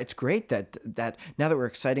naturally, it's great that now that we're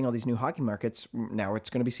exciting all these new hockey markets, now it's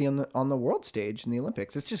going to be seen on the world stage in the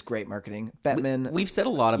Olympics. It's just great marketing. Bettman. We've said a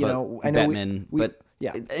lot about Bettman, but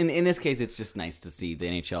yeah. In this case, it's just nice to see the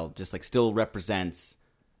NHL just like still represents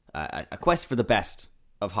a quest for the best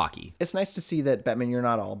of hockey. It's nice to see that, Bettman, you're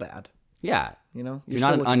not all bad. Yeah. You know, you're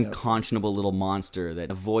not an unconscionable little monster that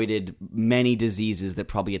avoided many diseases that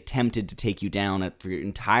probably attempted to take you down for your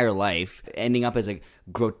entire life, ending up as a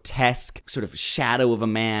grotesque sort of shadow of a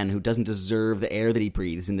man who doesn't deserve the air that he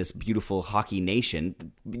breathes in this beautiful hockey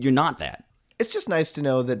nation. You're not that. It's just nice to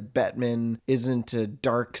know that Bettman isn't a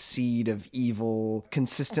dark seed of evil,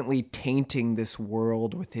 consistently tainting this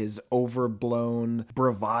world with his overblown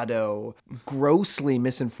bravado, grossly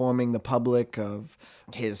misinforming the public of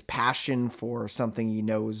his passion for something he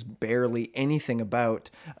knows barely anything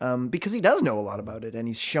about, because he does know a lot about it, and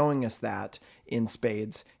he's showing us that in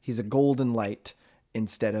spades. He's a golden light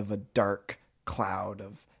instead of a dark cloud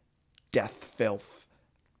of death, filth,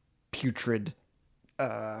 putrid...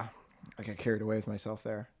 I got carried away with myself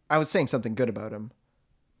there. I was saying something good about him.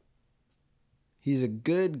 He's a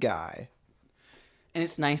good guy. And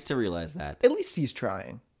it's nice to realize that. At least he's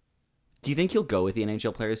trying. Do you think he'll go with the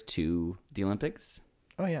NHL players to the Olympics?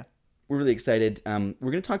 Oh, yeah. We're really excited. We're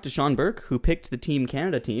going to talk to Sean Burke, who picked the Team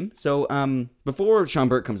Canada team. So before Sean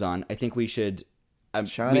Burke comes on, I think we should...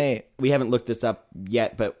 we haven't looked this up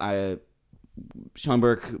yet, but Sean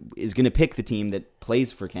Burke is going to pick the team that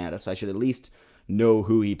plays for Canada, so I should at least... know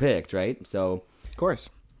who he picked, right? So, of course.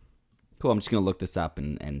 Cool. I'm just gonna look this up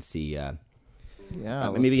and see.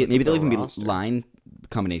 Maybe they'll even be line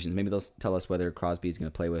combinations. Maybe they'll tell us whether Crosby's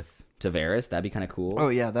gonna play with Tavares. That'd be kind of cool. Oh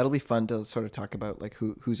yeah, that'll be fun to sort of talk about like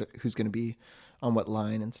who's gonna be on what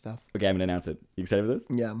line and stuff. Okay, I'm gonna announce it. You excited for this?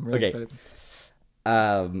 Yeah, I'm really excited.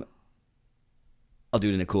 I'll do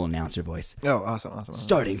it in a cool announcer voice. Oh, awesome.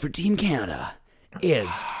 Starting for Team Canada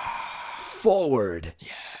is forward.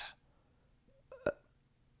 Yeah.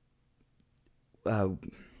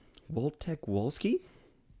 Woltek Wolski.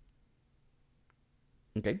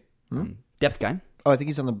 Okay. Depth guy. Oh, I think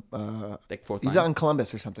he's on the like fourth he's line. on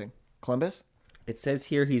Columbus or something. Columbus? It says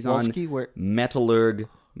here he's Wolski, on where? Metallurg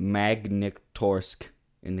Magnitogorsk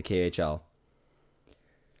in the KHL.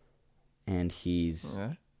 And he's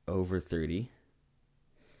over 30.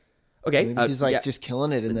 Okay. Maybe he's just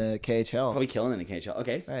killing it in the KHL. Probably killing it in the KHL.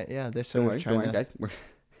 Okay. Right, yeah. They're Don't worry, guys.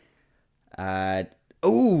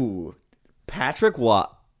 Patrick Waugh.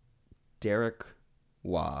 Derek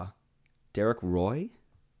Roy?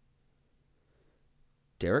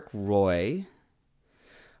 Derek Roy.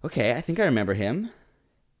 Okay, I think I remember him.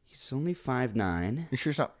 He's only 5'9". You sure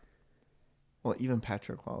it's not... Well, even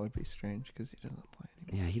Patrick Waugh would be strange because he doesn't play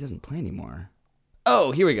anymore. Yeah, he doesn't play anymore.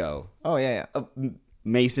 Oh, here we go. Oh, yeah.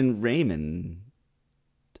 Mason Raymond.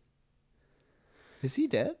 Is he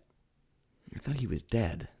dead? I thought he was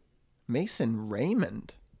dead. Mason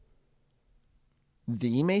Raymond?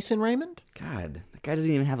 The Mason Raymond? God, that guy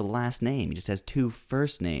doesn't even have a last name. He just has two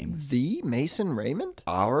first names. The Mason Raymond?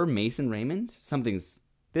 Our Mason Raymond? This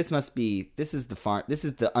is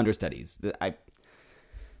the understudies.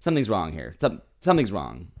 Something's wrong here. Something's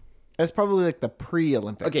wrong. That's probably like the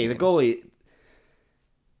pre-Olympic. Okay, the goalie's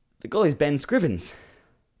Ben Scrivens.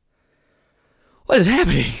 What is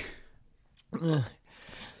happening?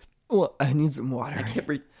 Well, I need some water. I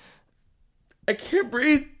can't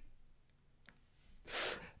breathe.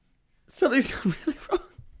 Something's really wrong.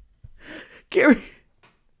 Gary.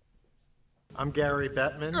 I'm Gary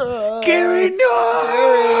Bettman. Gary,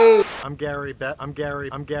 no! I'm Gary Bettman.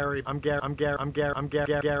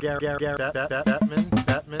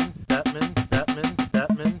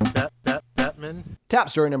 Top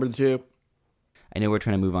story number 2. I know we're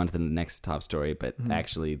trying to move on to the next top story, but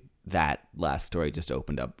actually that last story just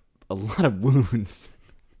opened up a lot of wounds.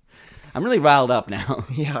 I'm really riled up now.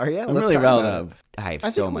 Yeah, are you? I'm really riled up. I have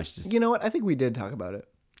so much to say. You know what? I think we did talk about it.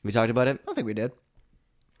 We talked about it? I think we did.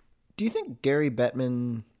 Do you think Gary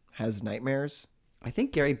Bettman has nightmares? I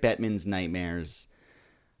think Gary Bettman's nightmares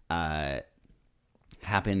happen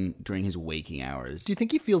during his waking hours. Do you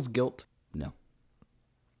think he feels guilt? No.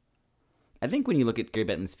 I think when you look at Gary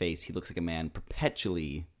Bettman's face, he looks like a man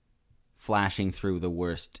perpetually flashing through the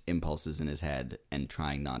worst impulses in his head and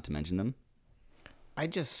trying not to mention them. I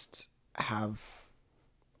just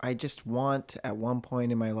want at one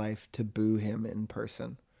point in my life to boo him in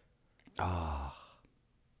person. Oh,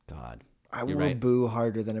 God. I You're will right. boo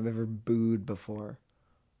harder than I've ever booed before.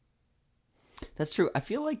 That's true. I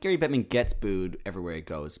feel like Gary Bettman gets booed everywhere he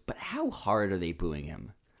goes, but how hard are they booing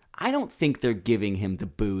him? I don't think they're giving him the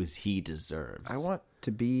boos he deserves. I want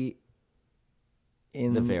to be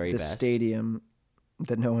in The very the best. stadium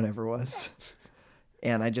that no one ever was.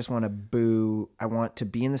 And I just want to boo. I want to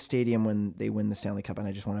be in the stadium when they win the Stanley Cup, and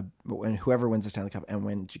I just want to, when whoever wins the Stanley Cup, and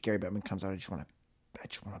when Gary Bettman comes out, I just want to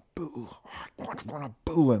boo. I want to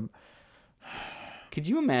boo him. Could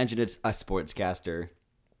you imagine it's a sportscaster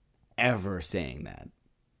ever saying that?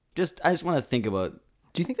 I just want to think about.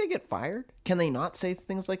 Do you think they get fired? Can they not say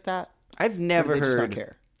things like that? I've never Or do they just heard. not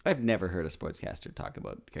care? I've never heard a sportscaster talk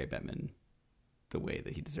about Gary Bettman the way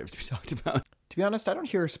that he deserves to be talked about. To be honest, I don't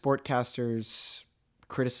hear sportcasters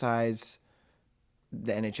criticize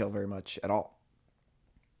the NHL very much at all.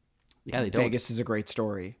 Yeah, they don't. Vegas is a great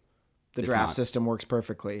story. The It's draft not. system works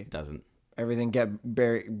perfectly. It doesn't. Everything bet.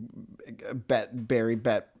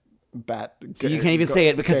 So you can't even say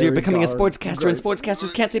it because you're becoming a sportscaster, and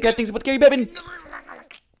sportscasters can't say bad things about Gary Bettman.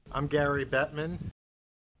 I'm Gary Bettman.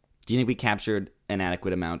 Do you think we captured an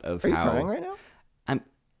adequate amount of Are you how? crying right now?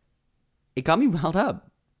 It got me riled up.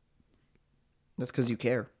 That's because you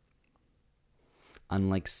care.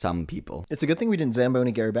 Unlike some people. It's a good thing we didn't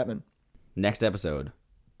Zamboni Gary Bettman. Next episode,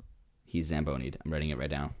 he's Zambonied. I'm writing it right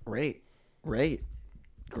now. Great.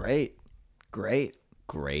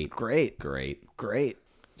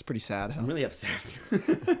 It's pretty sad, huh? I'm really upset.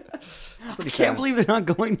 It's I pretty can't sad. believe they're not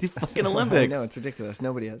going to fucking I Olympics. know, it's ridiculous.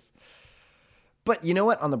 Nobody is. But you know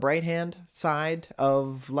what? On the bright hand side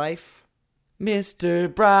of life,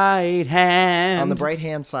 Mr. Bright Hand. on the bright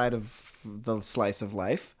hand side of the slice of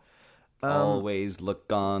life, Always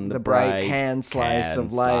look on the, the bright hand slice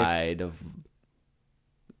of life. side of...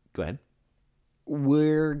 Go ahead.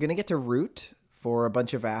 we're going to get to root for a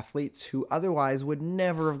bunch of athletes who otherwise would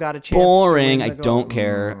never have got a chance. Boring. To I win the don't gold.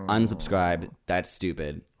 care. Unsubscribe. That's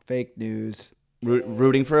stupid. Fake news.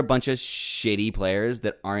 Rooting for a bunch of shitty players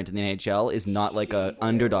that aren't in the NHL is not like a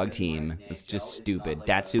underdog team. It's just stupid.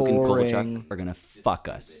 Datsuk and Boring. Kovalchuk are gonna fuck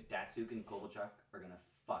us. Datsuk and Kovalchuk are gonna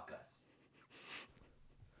fuck us.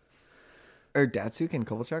 Are Datsuk and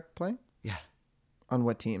Kovalchuk playing? Yeah. On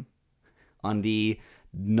what team? On the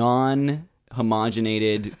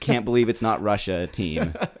non-homogenated, can't believe it's not Russia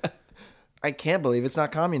team. I can't believe it's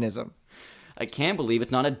not communism. I can't believe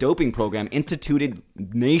it's not a doping program instituted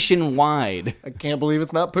nationwide. I can't believe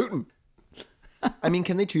it's not Putin. I mean,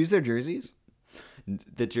 can they choose their jerseys?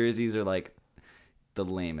 The jerseys are like the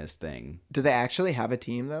lamest thing. Do they actually have a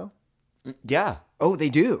team, though? Yeah. Oh, they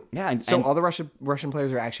do. Yeah. And, So and all the Russian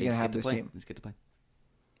players are actually going to have this team. Let's get to play.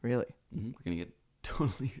 Really? We're going to get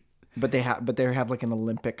totally... But they have like an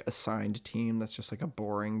Olympic assigned team that's just like a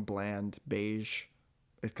boring, bland beige.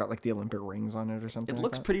 It's got like the Olympic rings on it or something. It like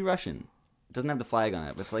looks that. pretty Russian. It doesn't have the flag on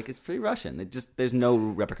it, but it's pretty Russian. There's no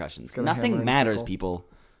repercussions. got a hammer Nothing and a matters, sickle. people.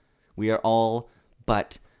 We are all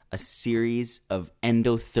but a series of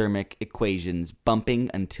endothermic equations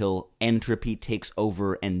bumping until entropy takes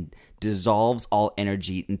over and dissolves all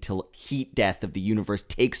energy until heat death of the universe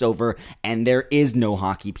takes over, and there is no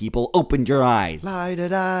hockey, people. Open your eyes.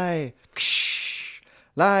 Lie-da-die. Ksh.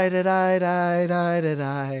 Lie-da-die,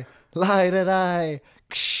 die-da-die. Lie-da-die.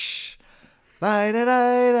 Ksh.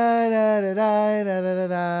 Lie-da-die.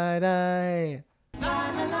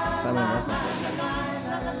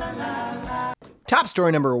 Top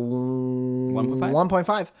story number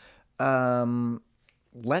 1.5.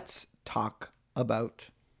 Let's talk about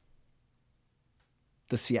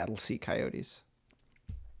the Seattle Sea Coyotes.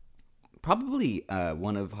 Probably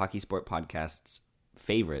one of HockeySport Podcast's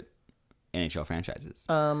favorite NHL franchises.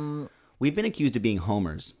 We've been accused of being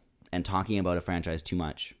homers and talking about a franchise too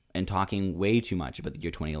much and talking way too much about the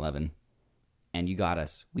year 2011. And you got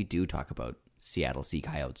us. We do talk about Seattle Sea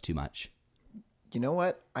Coyotes too much. You know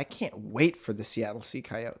what? I can't wait for the Seattle Sea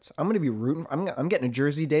Coyotes. I'm going to be rooting. I'm getting a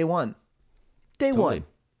jersey day one. Day one.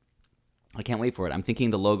 I can't wait for it. I'm thinking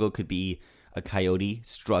the logo could be a coyote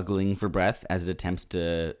struggling for breath as it attempts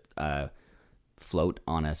to float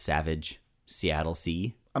on a savage Seattle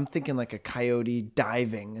sea. I'm thinking like a coyote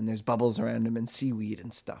diving and there's bubbles around him and seaweed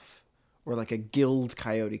and stuff. Or like a gilled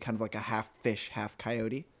coyote, kind of like a half fish, half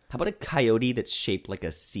coyote. How about a coyote that's shaped like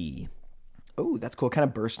a sea? Oh, that's cool. Kind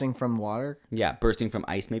of bursting from water. Yeah, bursting from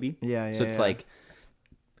ice maybe. Yeah, So it's yeah. like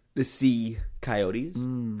the sea coyotes.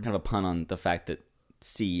 Kind of a pun on the fact that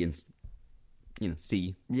sea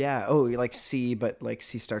C. Yeah. Oh, like C, but like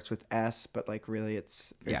C starts with S, but like really it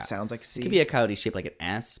sounds like C. It could be a coyote shaped like an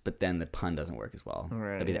S, but then the pun doesn't work as well.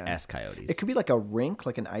 Right, That'd be the S coyotes. It could be like a rink,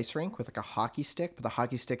 like an ice rink with like a hockey stick, but the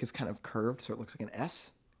hockey stick is kind of curved, so it looks like an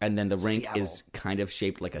S. And then the rink Seattle. is kind of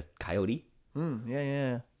shaped like a coyote.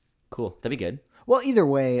 Yeah. Cool. That'd be good. Well, either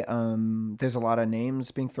way, there's a lot of names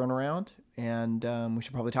being thrown around, and we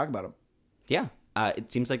should probably talk about them. Yeah.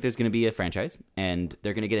 It seems like there's going to be a franchise, and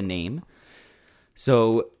they're going to get a name.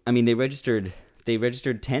 So, I mean, they registered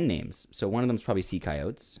 10 names. So one of them's probably Sea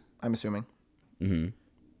Coyotes. I'm assuming.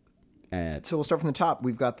 Mm-hmm. So we'll start from the top.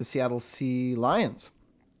 We've got the Seattle Sea Lions.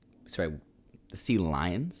 Sorry, the Sea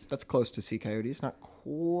Lions? That's close to Sea Coyotes. Not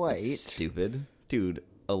quite. That's stupid. Dude,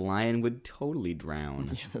 a lion would totally drown.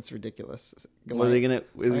 Yeah, that's ridiculous. What are they going to...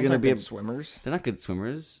 Is it going to be... swimmers? They're not good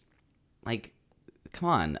swimmers. Like, come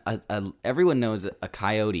on. Everyone knows that a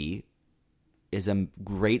coyote is a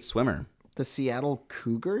great swimmer. The Seattle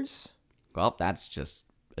Cougars? Well, that's just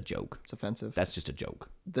a joke. It's offensive. That's just a joke.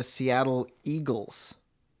 The Seattle Eagles.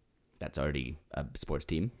 That's already a sports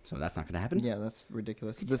team, so that's not going to happen. Yeah, that's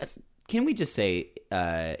ridiculous. Can we just say,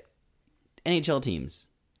 NHL teams,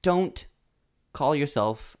 don't call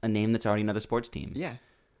yourself a name that's already another sports team. Yeah.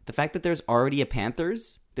 The fact that there's already a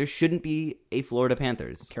Panthers, there shouldn't be a Florida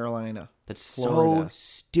Panthers. Carolina. That's Florida. so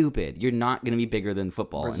stupid. You're not going to be bigger than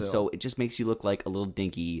football. Brazil. And so it just makes you look like a little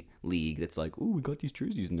dinky league that's like, oh, we got these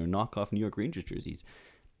jerseys and they're knockoff New York Rangers jerseys.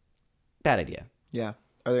 Bad idea. Yeah.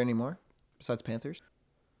 Are there any more besides Panthers?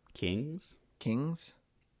 Kings?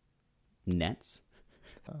 Nets?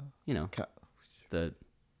 The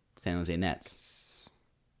San Jose Nets.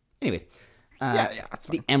 Anyways. Yeah, that's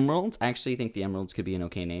fine. The Emeralds. I actually think the Emeralds could be an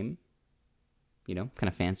okay name. Kind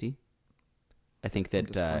of fancy. I think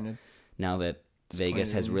that now that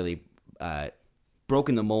Vegas has really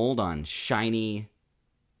broken the mold on shiny,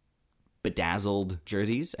 bedazzled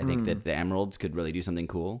jerseys, I think that the Emeralds could really do something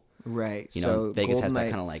cool. Right. So Vegas Golden has that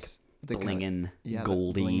Knights, kind of like blinging, the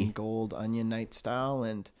goldy. blinging gold Onion Knight style.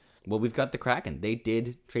 And Well, we've got the Kraken. They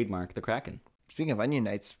did trademark the Kraken. speaking of Onion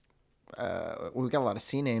Knights, we've got a lot of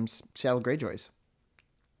C names. Seattle Greyjoys.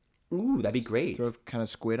 Ooh, that'd be great. Throw kind of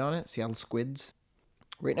squid on it. Seattle Squids.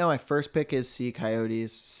 Right now, my first pick is Sea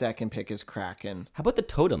Coyotes. Second pick is Kraken. How about the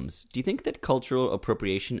totems? Do you think that cultural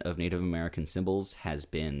appropriation of Native American symbols has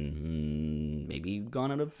been maybe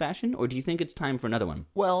gone out of fashion? Or do you think it's time for another one?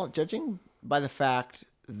 Well, judging by the fact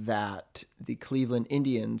that the Cleveland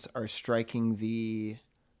Indians are striking the...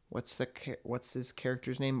 What's his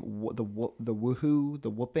character's name? The woohoo, the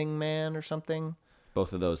whooping man or something?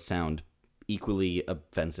 Both of those sound equally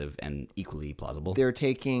offensive and equally plausible. They're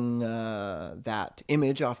taking that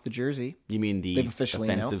image off the jersey. You mean the They've officially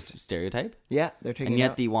offensive announced. stereotype? Yeah, they're taking And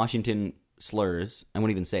yet out. the Washington slurs, I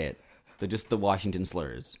won't even say it. They're just the Washington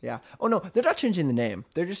slurs. Yeah. Oh, no, they're not changing the name.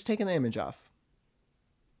 They're just taking the image off.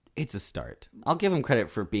 It's a start. I'll give them credit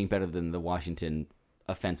for being better than the Washington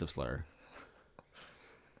offensive slur.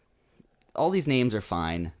 All these names are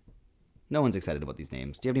fine. No one's excited about these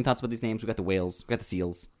names. Do you have any thoughts about these names? We got the whales. We got the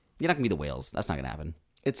seals. You're not going to be the whales. That's not going to happen.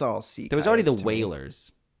 It's all sea. There was already the coyotes to me.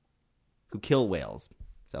 whalers who kill whales.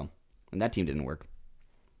 So, and that team didn't work.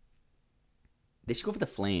 They should go for the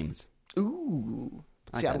Flames. Ooh.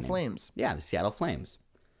 I like Seattle that name. Flames. Yeah, the Seattle Flames.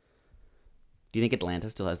 Do you think Atlanta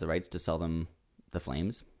still has the rights to sell them the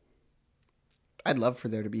Flames? I'd love for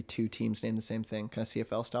there to be two teams named the same thing. Kind of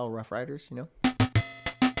CFL style, Rough Riders, you know?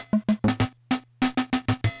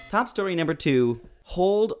 Top story number 2.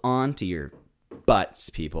 Hold on to your butts,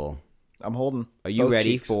 people. I'm holding. Are you both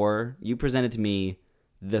ready cheeks. for... You presented to me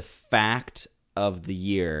the fact of the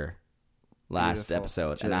year last Beautiful.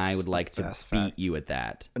 episode, and Just I would the like to best beat fact. you at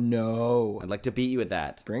that. No. I'd like to beat you at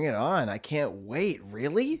that. Bring it on. I can't wait.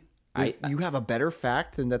 Really? You have a better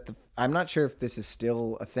fact than that. I'm not sure if this is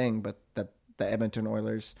still a thing, but that the Edmonton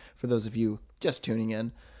Oilers, for those of you just tuning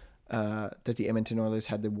in, that the Edmonton Oilers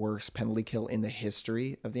had the worst penalty kill in the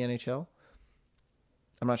history of the NHL.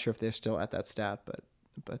 I'm not sure if they're still at that stat,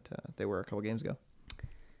 but they were a couple games ago.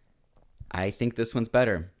 I think this one's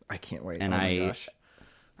better. I can't wait. And oh my gosh.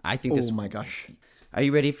 I think this... Oh my gosh. Are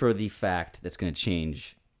you ready for the fact that's going to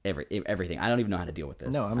change everything? I don't even know how to deal with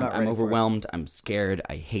this. No, I'm not I'm ready for it. overwhelmed. I'm scared.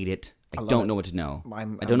 I hate it. I love don't it. know what to know. I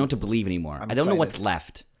don't know what to believe anymore. I'm I don't know what's excited.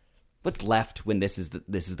 left. What's left when this is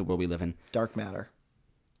the world we live in? Dark matter.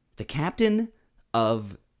 The captain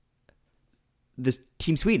of this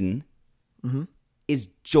Team Sweden is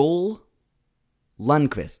Joel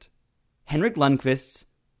Lundqvist. Henrik Lundqvist's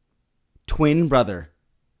twin brother.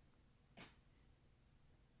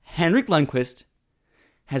 Henrik Lundqvist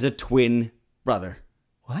has a twin brother.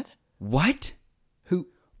 What? What? Who?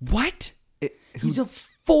 What? He's a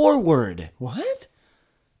forward. What?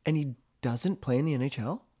 And he doesn't play in the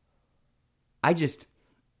NHL? I'm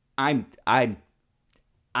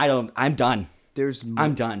done.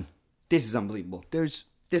 I'm done. This is unbelievable. This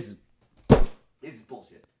is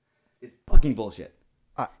bullshit. It's fucking bullshit.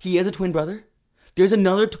 He has a twin brother. There's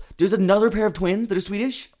another pair of twins that are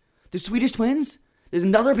Swedish. They're Swedish twins. There's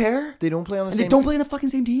another pair. They don't play on the same. They don't play on the fucking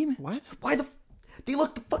same team. What? Why they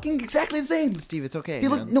look fucking exactly the same. Steve, it's okay. They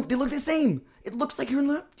look the same. It looks like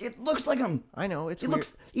it looks like him. I know it weird.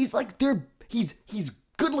 He's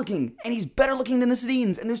good looking and he's better looking than the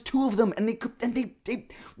Sedins, and there's two of them, and they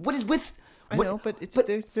what is with? I know, but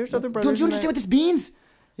there's other brothers. Don't you understand what this means?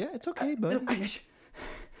 Yeah, it's okay, bud.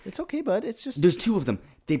 It's okay, bud. It's just there's two of them.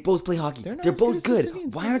 They both play hockey. They're both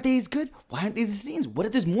good. Why aren't they as good? Why aren't they the Sedins? What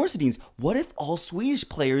if there's more Sedins? What if all Swedish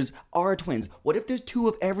players are twins? What if there's two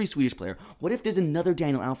of every Swedish player? What if there's another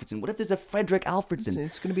Daniel Alfredsson? What if there's a Fredrik Alfredsson?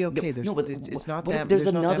 It's going to be okay. But it's not what that. If there's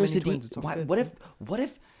another Sedin. Sedin? What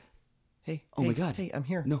if? Hey, oh my God! Hey, I'm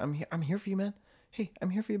here. No, I'm here for you, man. Hey, I'm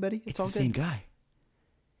here for you, buddy. It's all the good. Same guy.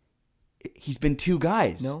 He's been two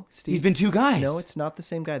guys. No, Steve. He's been two guys. No, it's not the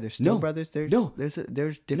same guy. There's still brothers. There's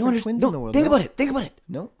different twins in the world. Think about it.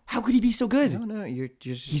 No. How could he be so good? No, you're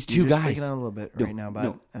just he's two guys. Freaking out a little bit right now,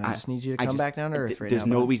 bud. I just need you to come back down to earth right now. There's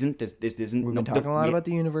no reason. This isn't. We've been talking a lot about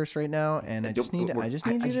the universe right now, and I just need you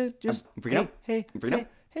to just. I'm freaking out. Hey,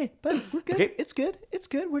 buddy, we're good. Okay. It's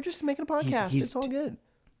good. We're just making a podcast. It's all good.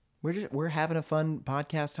 We're having a fun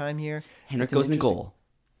podcast time here. Henrik goes in the goal.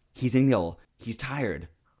 He's in the goal. He's tired.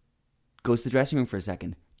 Goes to the dressing room for a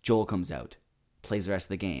second. Joel comes out. Plays the rest of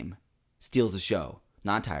the game. Steals the show.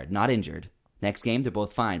 Not tired. Not injured. Next game, they're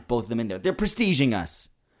both fine. Both of them in there. They're prestiging us.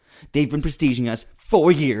 They've been prestiging us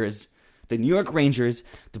for years. The New York Rangers,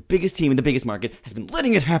 the biggest team in the biggest market, has been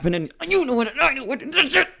letting it happen, and you know it, and I know it, and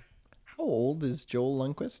that's it. How old is Joel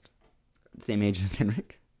Lundqvist? Same age as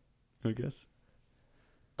Henrik, I guess.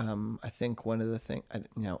 I think one of the things... I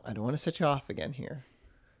don't want to set you off again here.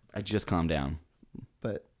 I just calmed down.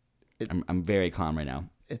 But... I'm very calm right now.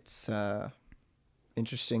 It's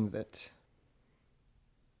interesting that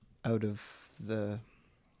out of the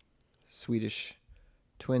Swedish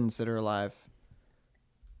twins that are alive,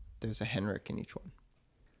 there's a Henrik in each one.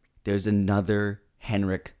 There's another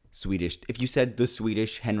Henrik Swedish. If you said the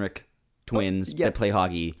Swedish Henrik twins that play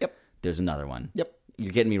hockey, there's another one. Yep.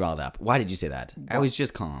 You're getting me riled up. Why did you say that? I was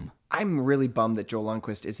just calm. I'm really bummed that Joel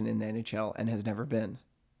Lundqvist isn't in the NHL and has never been.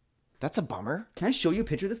 That's a bummer. Can I show you a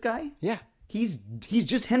picture of this guy? Yeah. He's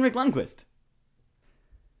just Henrik Lundqvist.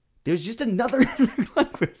 There's just another Henrik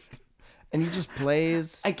Lundqvist. And he just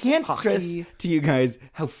plays I can't hockey. Stress to you guys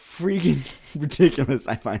how freaking ridiculous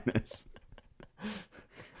I find this.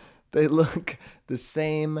 They look the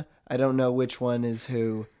same. I don't know which one is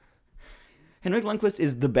who. Henrik Lundqvist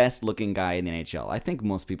is the best looking guy in the NHL. I think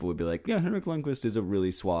most people would be like, yeah, Henrik Lundqvist is a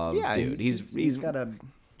really suave dude. He's got a...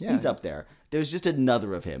 Yeah. He's up there. There's just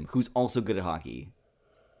another of him who's also good at hockey.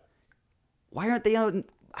 Why aren't they out?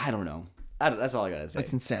 I don't know. That's all I gotta say.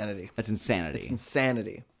 That's insanity. That's insanity. It's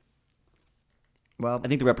insanity. Well, I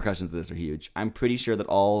think the repercussions of this are huge. I'm pretty sure that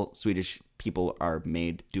all Swedish people are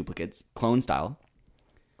made duplicates, clone style,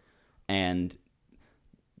 and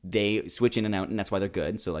they switch in and out, and that's why they're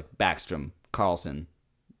good. So like Backstrom, Carlson,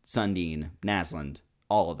 Sundin, Naslund,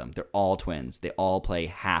 all of them. They're all twins. They all play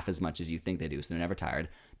half as much as you think they do, so they're never tired.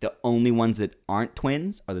 The only ones that aren't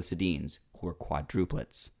twins are the Sedins, who are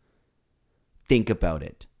quadruplets. Think about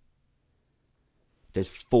it. There's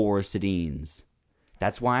 4 Sedins.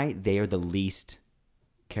 That's why they are the least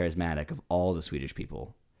charismatic of all the Swedish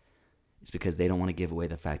people. It's because they don't want to give away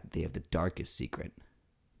the fact that they have the darkest secret.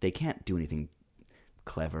 They can't do anything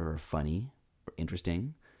clever or funny or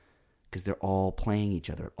interesting because they're all playing each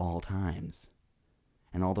other at all times.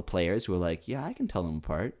 And all the players who are like, yeah, I can tell them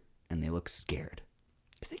apart, and they look scared.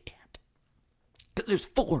 Because they can't. Because there's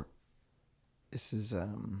 4. This is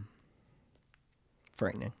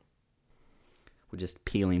frightening. We're just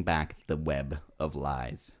peeling back the web of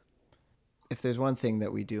lies. If there's one thing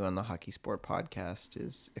that we do on the HockeySport Podcast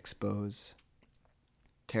is expose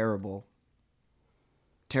terrible,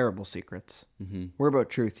 terrible secrets. Mm-hmm. We're about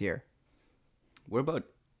truth here. We're about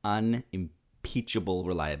unimpeachable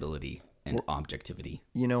reliability and objectivity.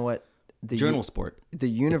 You know what? The Journal sport. The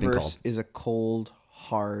universe is a cold,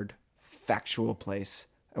 hard, factual place,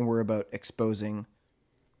 and we're about exposing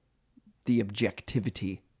the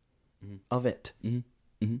objectivity of it.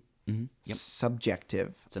 Mm-hmm. Mm-hmm. Mm-hmm. Yep.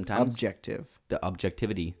 Subjective. Sometimes objective. The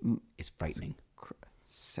objectivity is frightening.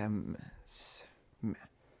 Semijective.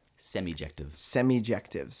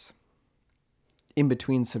 Semijectives. In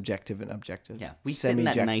between subjective and objective. Yeah, we sit in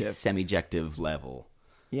that nice semijective level.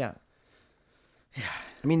 Yeah.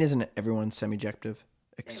 I mean, isn't everyone semi-jective?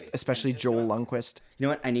 Especially Joel Lundquist. You know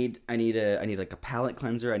what? I need like a palate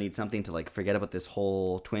cleanser. I need something to like forget about this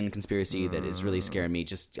whole twin conspiracy that is really scaring me.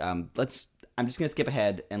 Just I'm just gonna skip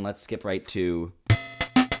ahead and let's skip right to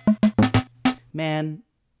man.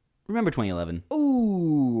 Remember 2011?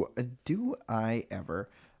 Ooh, do I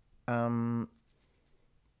ever? We're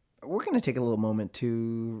gonna take a little moment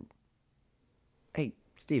to. Hey,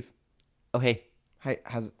 Steve. Oh hey. Hi.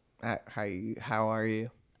 How are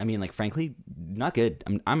you? I mean, like, frankly, not good.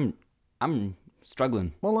 I'm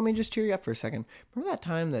struggling. Well, let me just cheer you up for a second. Remember that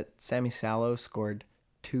time that Sammy Salo scored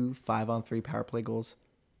 2 5-on-3 power play goals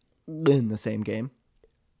in the same game?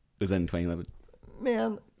 Was that in 2011?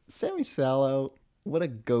 Man, Sammy Salo, what a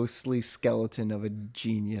ghostly skeleton of a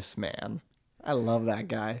genius man. I love that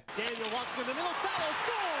guy. Daniel walks in the middle. Salo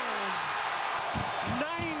scores!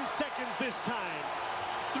 9 seconds this time.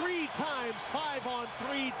 3 times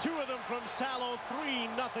 5-on-3, 2 of them from Salo,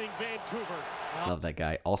 3-0 Vancouver. Love that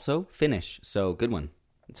guy. Also, Finnish, so good one.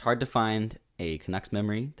 It's hard to find a Canucks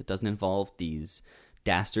memory that doesn't involve these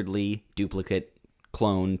dastardly, duplicate,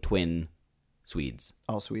 clone, twin Swedes.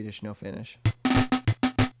 All Swedish, no Finnish.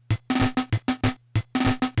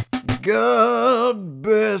 God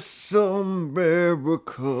bless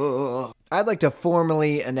America. I'd like to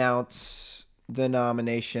formally announce the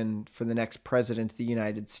nomination for the next president of the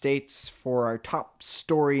United States for our top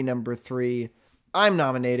story number 3. I'm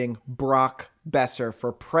nominating Brock Besser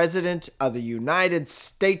for President of the United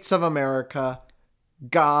States of America.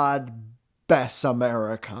 God bless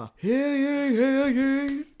America.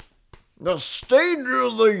 The State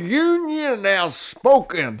of the Union has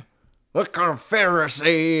spoken. The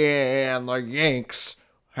Confederacy and the Yanks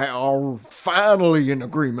are finally in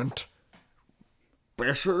agreement.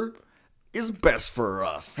 Besser is best for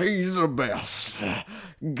us. He's the best.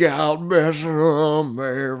 God bless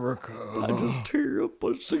America. I just tear up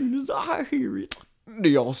as soon as I hear it.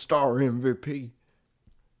 The All-Star MVP.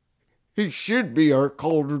 He should be our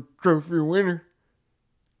Calder Trophy winner.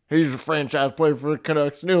 He's a franchise player for the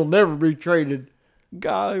Canucks, and he'll never be traded.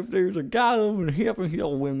 God, if there's a God over in heaven,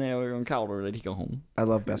 he'll win that on Calder, let he go home. I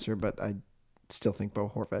love Besser, but I still think Bo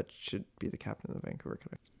Horvat should be the captain of the Vancouver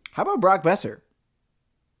Canucks. How about Brock Besser?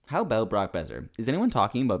 How about Brock Besser? Is anyone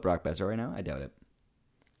talking about Brock Besser right now? I doubt it.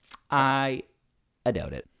 I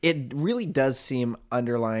doubt it. It really does seem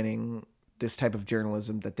underlining this type of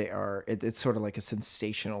journalism that they are. It's sort of like a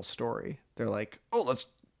sensational story. They're like, oh, let's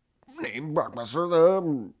name Brock Besser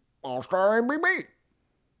the All-Star MVP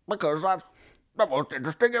because that's the most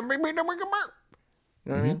interesting MVP that we can make.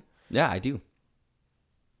 You know what I mean? Yeah, I do.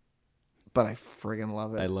 But I friggin'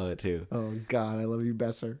 love it. I love it too. Oh, God, I love you,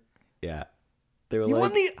 Besser. Yeah. They were You like,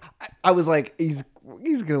 won the... I was like, he's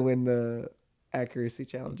going to win the accuracy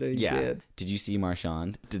challenge, and he did. Did you see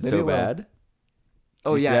Marchand? Did Maybe so it will. bad?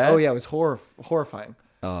 Oh, Did you see yeah. that? Oh, yeah, it was horrifying.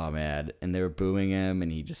 Oh, man. And they were booing him,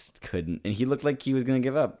 and he just couldn't. And he looked like he was going to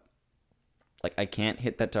give up. Like, I can't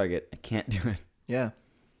hit that target. I can't do it. Yeah.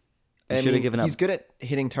 He should have given up. He's good at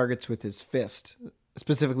hitting targets with his fist,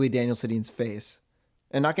 specifically Daniel Sedin's face,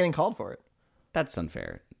 and not getting called for it. That's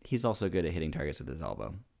unfair. He's also good at hitting targets with his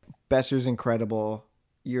elbow. Besser's incredible.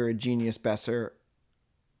 You're a genius, Besser.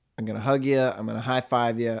 I'm going to hug you. I'm going to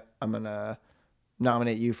high-five you. I'm going to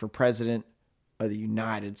nominate you for president of the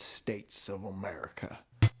United States of America.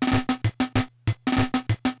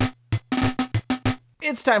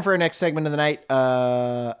 It's time for our next segment of the night.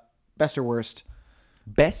 Best or worst?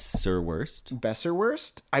 Best or worst? Besser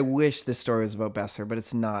worst? I wish this story was about Besser, but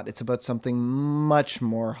it's not. It's about something much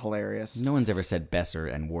more hilarious. No one's ever said Besser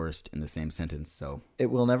and worst in the same sentence, so... It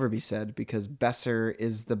will never be said because Besser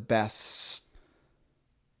is the best.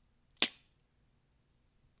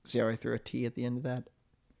 See how I threw a T at the end of that?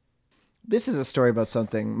 This is a story about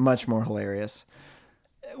something much more hilarious.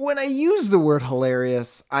 When I use the word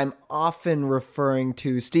hilarious, I'm often referring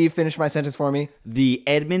to... Steve, finish my sentence for me. The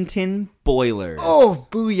Edmonton Boilers. Oh,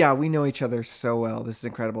 booyah. We know each other so well. This is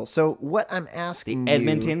incredible. So what I'm asking The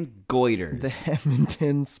Edmonton Goiters. The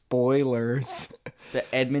Edmonton Spoilers.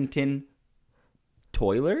 The Edmonton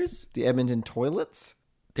Toilers? The Edmonton Toilets?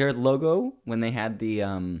 Their logo, when they had the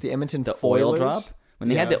Edmonton the Foilers? oil drop. When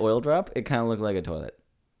they had Yeah. the oil drop, it kind of looked like a toilet.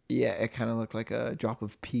 Yeah, it kind of looked like a drop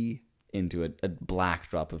of pee. Into a black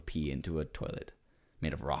drop of pee into a toilet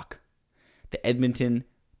made of rock. The Edmonton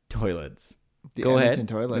Toilets. The Edmonton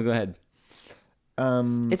Toilets. No, go ahead.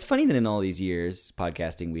 It's funny that in all these years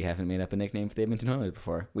podcasting, we haven't made up a nickname for the Edmonton Toilets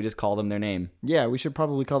before. We just call them their name. Yeah, we should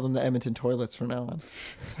probably call them the Edmonton Toilets from now on.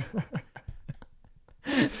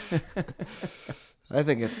 I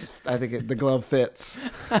think the glove fits.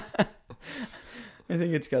 I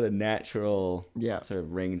think it's got a natural sort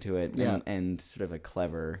of ring to it, and sort of a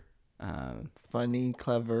clever, funny,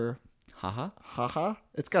 clever, haha.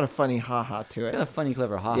 It's got a funny haha to it. It's got a funny,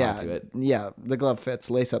 clever haha to it. Yeah, the glove fits.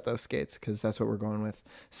 Lace up those skates because that's what we're going with.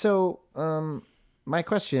 So, my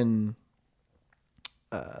question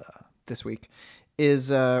this week is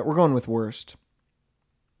we're going with worst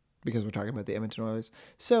because we're talking about the Edmonton Oilers.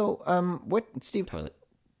 So, Steve?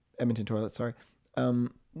 Edmonton Toilet, sorry.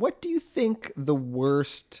 What do you think the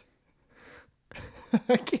worst...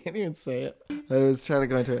 I can't even say it. I was trying to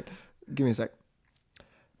go into it. Give me a sec.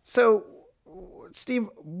 So, Steve,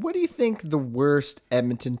 what do you think the worst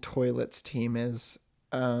Edmonton Toilets team is?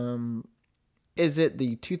 Is it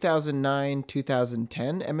the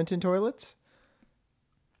 2009-2010 Edmonton Toilets?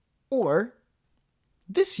 Or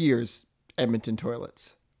this year's Edmonton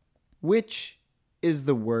Toilets? Which is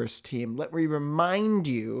the worst team? Let me remind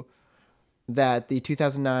you that the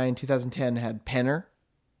 2009-2010 had Penner,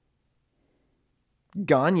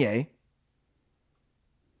 Gagne,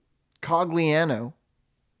 Cogliano,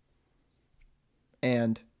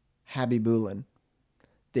 and Habibulin.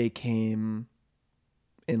 They came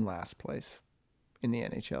in last place in the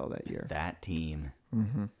NHL that year. That team.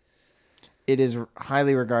 Mm-hmm. It is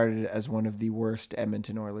highly regarded as one of the worst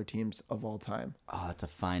Edmonton Oilers teams of all time. Oh, it's a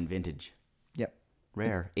fine vintage. Yep.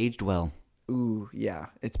 Rare. Aged well. Ooh, yeah.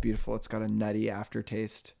 It's beautiful. It's got a nutty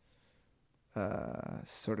aftertaste.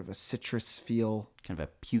 Sort of a citrus feel. Kind of a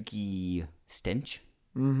pukey stench.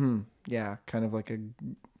 Mm-hmm. Yeah. Kind of like a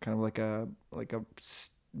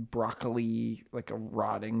broccoli, like a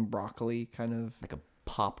rotting broccoli kind of. Like a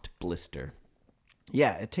popped blister.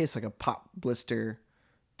 Yeah. It tastes like a pop blister.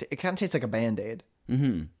 It kind of tastes like a Band-Aid.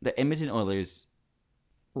 Mm-hmm. The Edmonton Oilers.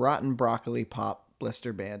 Rotten broccoli pop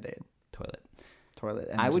blister Band-Aid. Toilet.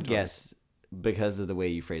 Edmonton I would toilet. guess, because of the way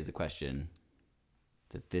you phrased the question,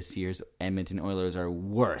 that this year's Edmonton Oilers are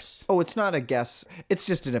worse. Oh, it's not a guess. It's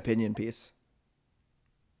just an opinion piece.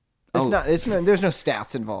 There's no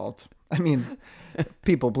stats involved. I mean,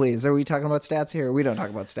 people, please. Are we talking about stats here? We don't talk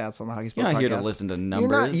about stats on the HockeySport Podcast. You're not here to listen to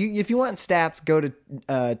numbers. If you want stats, go to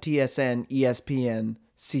TSN, ESPN,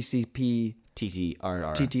 CCP,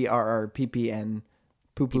 TTRR, PPN,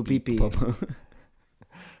 PP.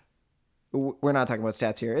 We're not talking about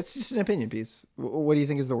stats here. It's just an opinion piece. What do you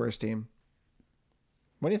think is the worst team?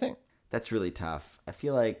 What do you think? That's really tough. I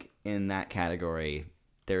feel like in that category,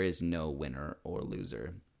 there is no winner or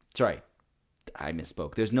loser. Sorry, I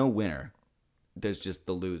misspoke. There's no winner. There's just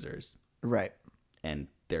the losers. Right. And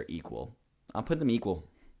they're equal. I'll put them equal.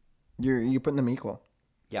 You're putting them equal?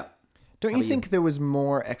 Yep. Don't you think there was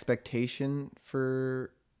more expectation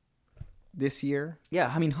for this year?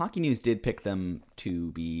 Yeah, I mean, Hockey News did pick them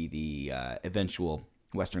to be the eventual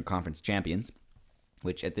Western Conference champions,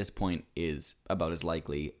 which at this point is about as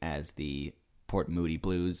likely as the Port Moody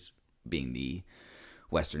Blues being the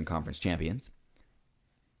Western Conference champions.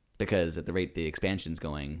 Because at the rate the expansion's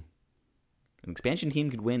going, an expansion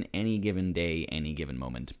team could win any given day, any given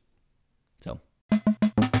moment. So.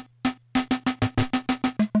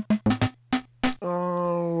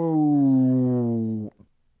 Oh.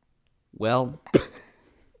 Well.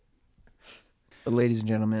 Ladies and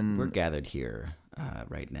gentlemen. We're gathered here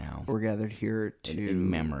right now. We're gathered here to in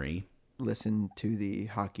memory. Listen to the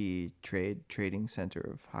Hockey Trading Center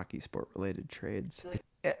of Hockey Sport related trades.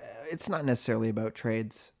 It's not necessarily about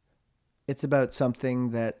trades. It's about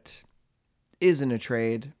something that isn't a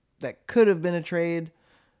trade, that could have been a trade.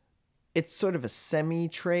 It's sort of a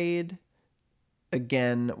semi-trade.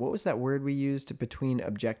 Again, what was that word we used between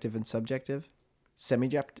objective and subjective?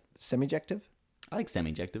 Semijective? I like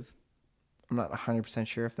semijective. I'm not 100%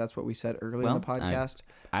 sure if that's what we said earlier in the podcast.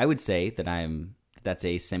 I would say that that's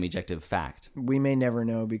a semijective fact. We may never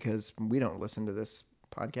know because we don't listen to this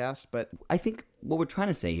podcast, but I think what we're trying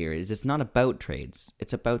to say here is it's not about trades.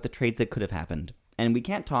 It's about the trades that could have happened. And we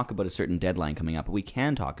can't talk about a certain deadline coming up, but we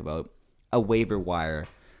can talk about a waiver wire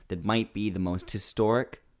that might be the most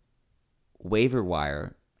historic waiver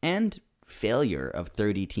wire and failure of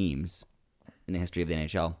 30 teams in the history of the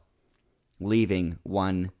NHL, leaving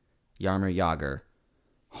one Jaromir Jagr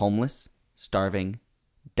homeless, starving,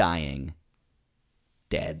 dying,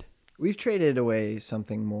 dead. We've traded away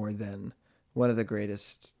something more than one of the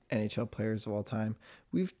greatest NHL players of all time.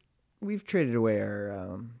 We've traded away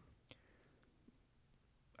our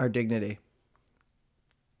dignity.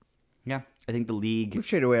 Yeah, I think the league. We've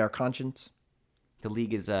traded away our conscience. The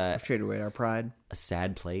league is we've traded away our pride, a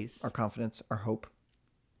sad place, our confidence, our hope.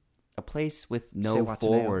 A place with no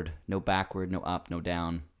forward, no backward, no up, no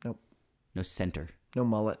down. Nope. No center. No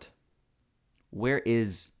mullet. Where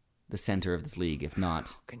is the center of this league if not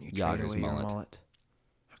How can you Jagr's trade away mullet? Your mullet?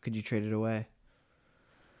 How could you trade it away?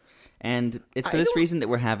 And it's for this reason that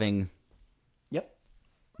we're having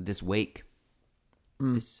this wake,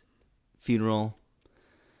 this funeral,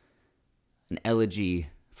 an elegy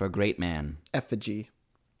for a great man. Effigy.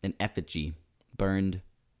 An effigy. Burned,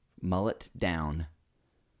 mullet down.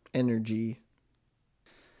 Energy.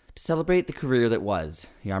 To celebrate the career that was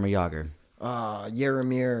Jaromir Jagr.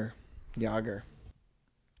 Jaromir Jagr.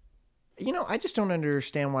 I just don't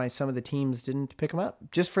understand why some of the teams didn't pick him up.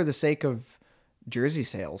 Just for the sake of jersey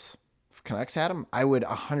sales. If Canucks had him, I would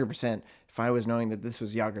 100%, if I was knowing that this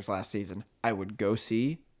was Jagr's last season, I would go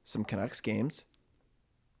see some Canucks games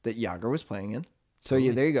that Jagr was playing in. So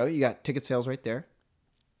there you go. You got ticket sales right there.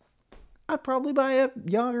 I'd probably buy a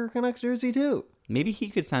Jagr Canucks jersey too. Maybe he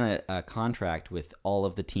could sign a contract with all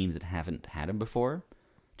of the teams that haven't had him before,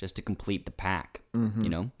 just to complete the pack.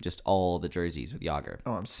 Just all the jerseys with Jagr.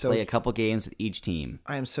 Oh, I'm so play a couple games with each team.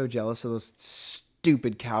 I am so jealous of those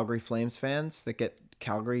stupid Calgary Flames fans that get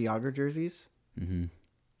Calgary Jagr jerseys. Mm-hmm.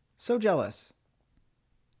 So jealous.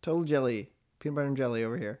 Total jelly. Peanut butter and jelly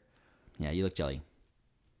over here. Yeah, you look jelly.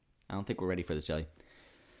 I don't think we're ready for this jelly.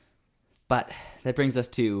 But that brings us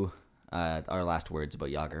to our last words about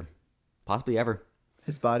Jagr. Possibly ever.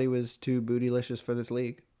 His body was too bootylicious for this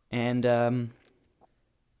league. And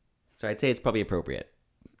so I'd say it's probably appropriate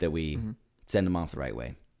that we send him off the right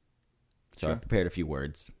way. So I've prepared a few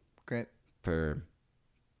words. Great. For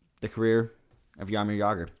the career of Jaromir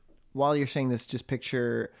Jagr. While you're saying this, just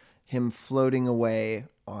picture him floating away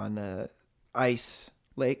on a ice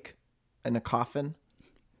lake in a coffin.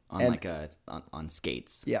 On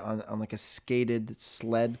skates. Yeah, on like a skated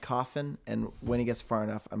sled coffin. And when he gets far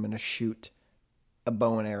enough, I'm going to shoot a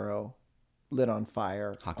bow and arrow lit on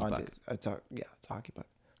fire. Hockey puck. It's a hockey puck.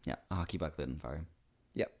 Yeah, a hockey puck lit on fire.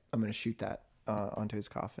 Yep, I'm going to shoot that onto his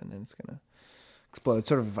coffin, and it's going to explode.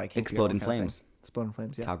 Sort of a Viking. Explode in flames. Explode in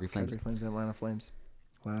flames, yeah. Calgary Flames. Atlanta Flames.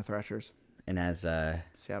 Atlanta Thrashers. And as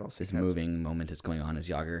Seattle this moving moment is going on, as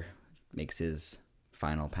Jagr makes his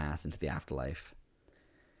final pass into the afterlife,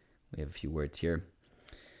 we have a few words here.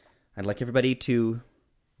 I'd like everybody to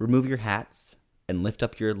remove your hats and lift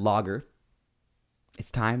up your lager. It's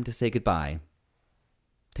time to say goodbye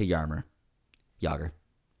to Jaromir Jagr.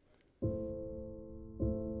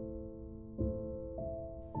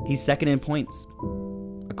 He's second in points.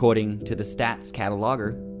 According to the stats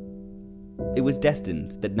cataloger, it was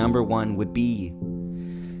destined that number one would be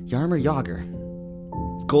Jaromir Jagr.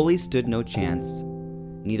 Goalie stood no chance,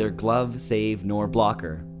 neither glove, save, nor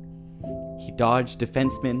blocker. He dodged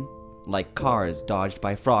defensemen like cars dodged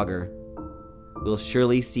by Frogger. We'll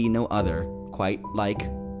surely see no other quite like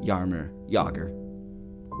Jaromir Jagr.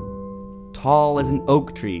 Tall as an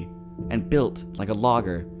oak tree and built like a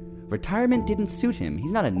logger, retirement didn't suit him.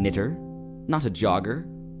 He's not a knitter, not a jogger.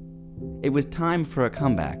 It was time for a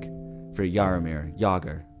comeback for Jaromir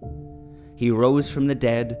Jagr. He rose from the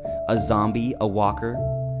dead, a zombie, a walker,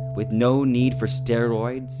 with no need for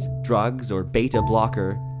steroids, drugs, or beta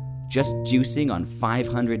blocker, just juicing on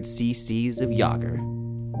 500 cc's of Jagr.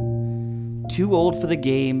 Too old for the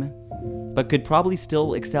game, but could probably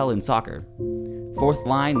still excel in soccer. Fourth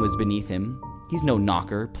line was beneath him. He's no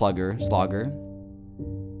knocker, plugger, slogger.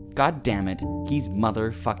 God damn it, he's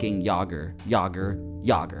motherfucking Jagr, Jagr,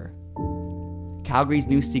 Jagr. Calgary's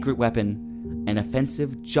new secret weapon, an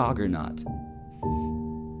offensive juggernaut.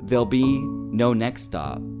 There'll be no next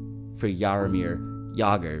stop for Jaromir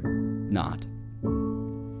Jagr not.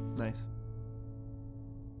 Nice.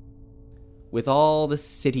 With all the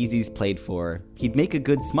cities he's played for, he'd make a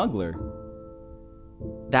good smuggler.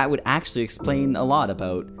 That would actually explain a lot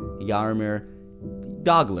about Jaromir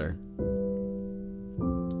Jagr.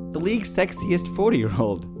 The league's sexiest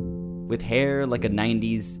 40-year-old, with hair like a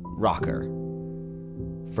 90s rocker.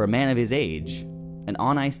 For a man of his age, an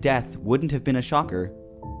on-ice death wouldn't have been a shocker.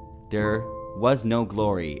 There was no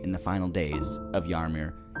glory in the final days of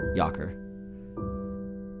Jaromir Jagr.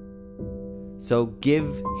 So give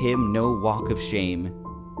him no walk of shame.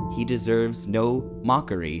 He deserves no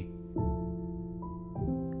mockery.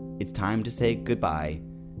 It's time to say goodbye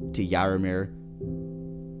to Jaromir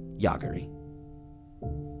Jagr.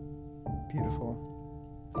 Beautiful.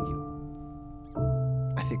 Thank you.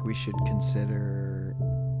 I think we should consider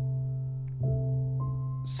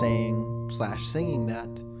saying/singing that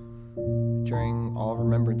during all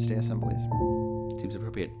Remembrance Day assemblies. Seems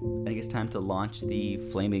appropriate. I think it's time to launch the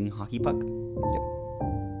flaming hockey puck. Yep.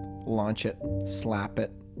 Launch it. Slap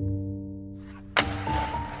it.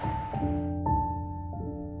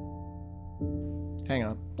 Hang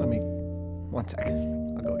on. Let me... 1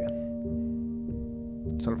 second. I'll go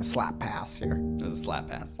again. Sort of a slap pass here. It was a slap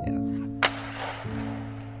pass. Yeah.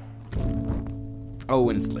 Oh,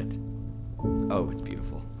 and it's lit. Oh, it's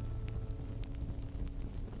beautiful.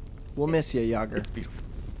 We'll miss you, Jagr. It's beautiful.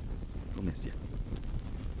 We'll miss you.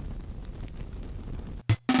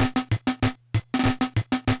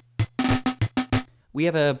 We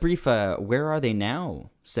have a brief Where Are They Now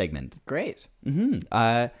segment. Great.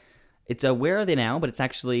 It's a Where Are They Now, but it's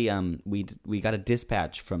actually, we got a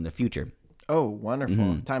dispatch from the future. Oh,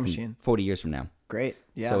 wonderful. Time machine. 40 years from now. Great.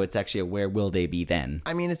 Yeah. So it's actually a Where Will They Be Then?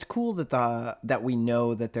 I mean, it's cool that we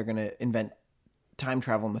know that they're going to invent time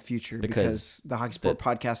travel in the future because the HockeySport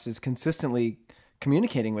Podcast is consistently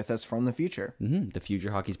communicating with us from the future. The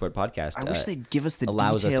Future HockeySport Podcast. I wish they'd give us the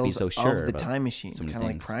allows details us to be so sure of the about time machine, so many kind of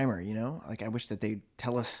like things. Primer, you know? Like, I wish that they'd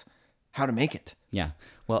tell us how to make it. Yeah.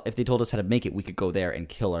 Well, if they told us how to make it, we could go there and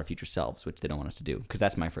kill our future selves, which they don't want us to do. Because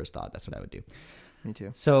that's my first thought. That's what I would do. Me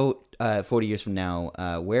too. So, 40 years from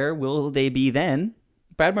now, where will they be then?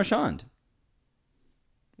 Brad Marchand.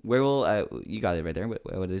 Where will... you got it right there. What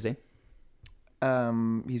did they say?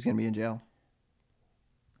 He's going to be in jail.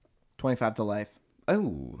 25 to life.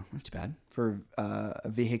 Oh, that's too bad. For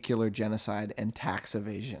vehicular genocide and tax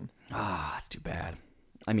evasion. Ah, that's too bad.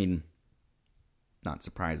 I mean, not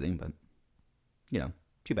surprising, but,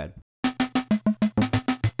 too bad.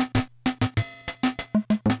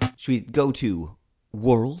 Should we go to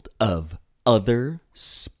World of Other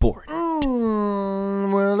Sport?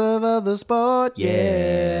 World of Other Sport,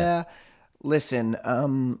 yeah. Listen,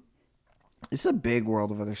 it's a big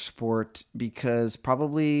World of Other Sport because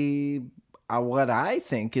probably what I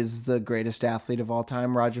think is the greatest athlete of all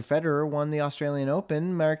time, Roger Federer, won the Australian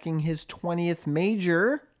Open, marking his 20th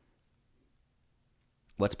major.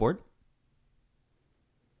 What sport?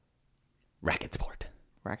 Racket sport.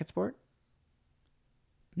 Racket sport?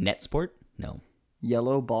 Net sport? No.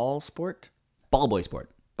 Yellow ball sport? Ball boy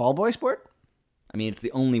sport. Ball boy sport? I mean, it's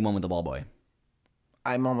the only one with the ball boy.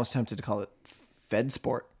 I'm almost tempted to call it Fed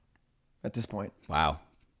sport at this point. Wow.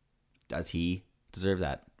 Does he deserve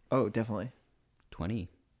that? Oh, definitely. 20.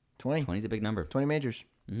 20. 20 is a big number. 20 majors.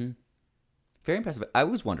 Very impressive. I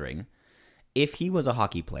was wondering, if he was a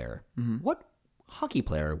hockey player, what hockey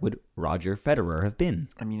player would Roger Federer have been?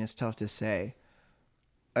 I mean, it's tough to say.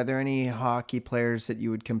 Are there any hockey players that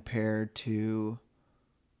you would compare to...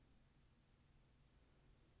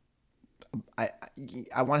 I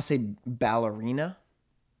want to say ballerina,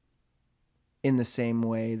 in the same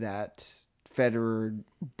way that Federer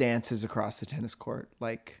dances across the tennis court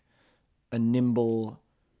like a nimble,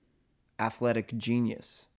 athletic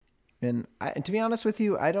genius. And to be honest with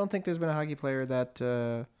you, I don't think there's been a hockey player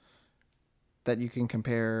that you can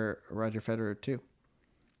compare Roger Federer to.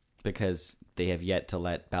 Because they have yet to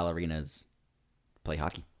let ballerinas play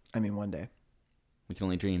hockey. I mean, one day. We can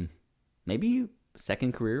only dream. Maybe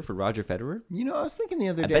second career for Roger Federer? You know, I was thinking the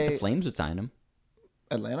other I day... bet the Flames would sign him.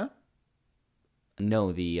 Atlanta?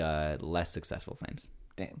 No, the less successful Flames.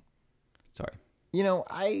 Dang. Sorry. You know,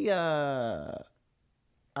 I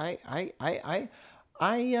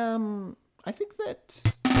think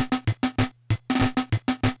that...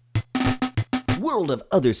 World of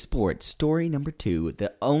Other Sport, story number 2,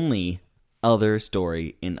 the only other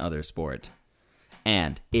story in other sport.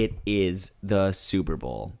 And it is the Super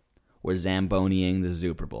Bowl. We're Zamboniing the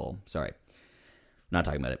Super Bowl. Sorry. I'm not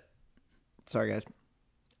talking about it. Sorry, guys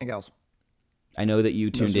and gals. I know that you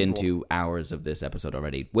tuned Super into hours of this episode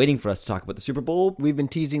already, waiting for us to talk about the Super Bowl. We've been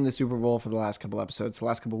teasing the Super Bowl for the last couple episodes, the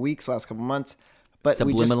last couple weeks, last couple months. But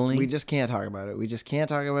Subliminally? we just can't talk about it. We just can't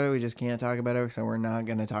talk about it. We just can't talk about it. So we're not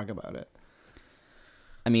going to talk about it.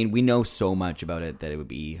 I mean, we know so much about it that it would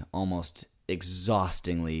be almost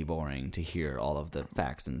exhaustingly boring to hear all of the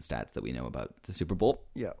facts and stats that we know about the Super Bowl.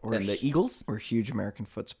 Yeah. And the Eagles. We're huge American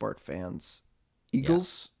foot sport fans.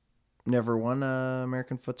 Eagles never won a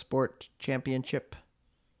American foot sport championship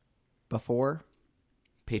before.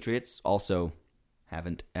 Patriots also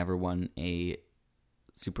haven't ever won a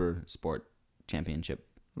Super Sport Championship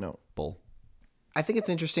bowl. I think it's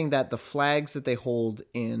interesting that the flags that they hold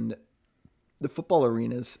in the football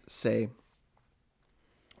arenas say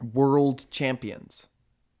world champions.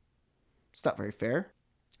 It's not very fair.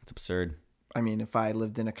 It's absurd. I mean, if I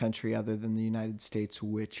lived in a country other than the United States,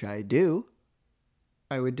 which I do,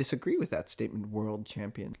 I would disagree with that statement, world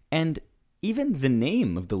champion. And even the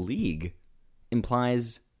name of the league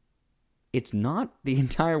implies it's not the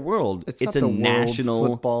entire world. It's a not the national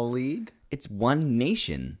World Football League. It's one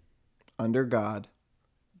nation. Under God.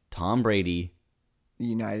 Tom Brady. The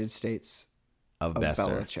United States of Besser.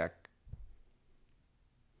 Belichick.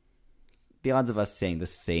 The odds of us saying the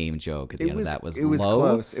same joke at the end of that was low. It was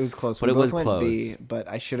close. It was close. But we it was both close. Went B, but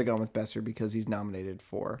I should have gone with Besser because he's nominated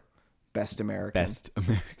for Best American. Best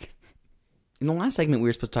American. In the last segment, we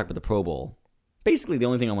were supposed to talk about the Pro Bowl. Basically, the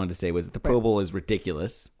only thing I wanted to say was that the Pro Bowl is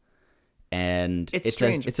ridiculous. And It's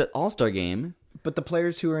strange. It's an all-star game. But the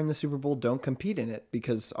players who are in the Super Bowl don't compete in it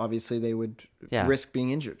because obviously they would risk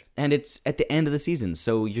being injured. And it's at the end of the season.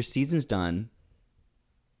 So your season's done.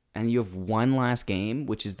 And you have one last game,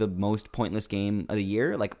 which is the most pointless game of the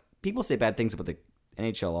year. Like, people say bad things about the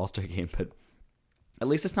NHL All-Star game, but at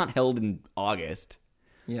least it's not held in August.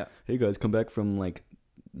 Yeah. Hey, guys, come back from, like,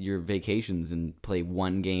 your vacations and play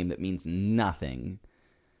one game that means nothing.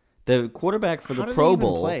 The quarterback for the Pro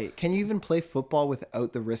Bowl... Can you even play football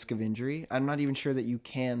without the risk of injury? I'm not even sure that you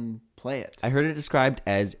can play it. I heard it described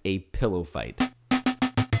as a pillow fight.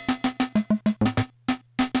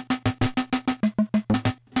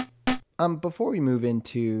 Before we move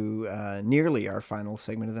into nearly our final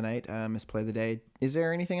segment of the night, Misplay of the Day, is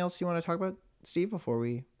there anything else you want to talk about, Steve, before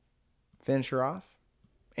we finish her off?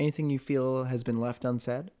 Anything you feel has been left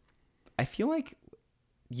unsaid? I feel like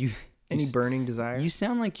you... Any burning desire? You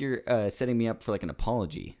sound like you're setting me up for like an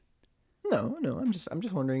apology. No. I'm just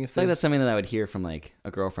wondering if I feel like that's something that I would hear from like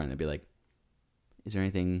a girlfriend. That'd be like, "Is there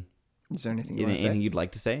anything you want to say? Anything you'd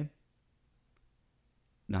like to say?"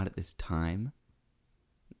 Not at this time.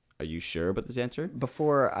 Are you sure about this answer?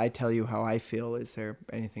 Before I tell you how I feel, is there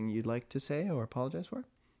anything you'd like to say or apologize for?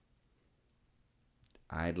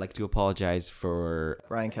 I'd like to apologize for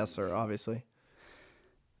Ryan Kessler, obviously.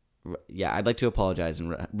 Yeah, I'd like to apologize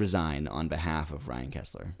and resign on behalf of Ryan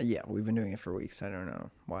Kessler. Yeah, we've been doing it for weeks. I don't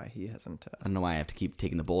know why he hasn't. I don't know why I have to keep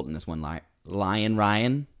taking the bolt in this one. Lion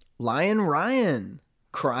Ryan.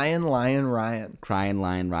 Crying Lion Ryan.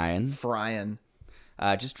 Fryan.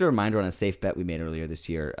 Just a reminder on a safe bet we made earlier this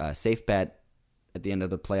year. Safe bet at the end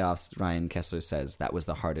of the playoffs, Ryan Kessler says, that was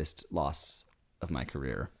the hardest loss of my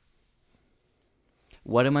career.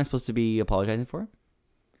 What am I supposed to be apologizing for?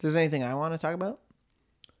 Is there anything I want to talk about?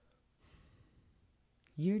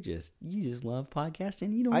 You just love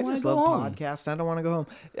podcasting. You don't want to go home. I just love podcasting. I don't want to go home.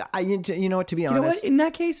 You know what, to be honest. You know what? In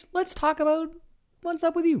that case, let's talk about what's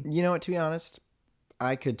up with you. You know what, to be honest,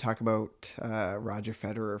 I could talk about Roger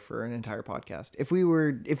Federer for an entire podcast. If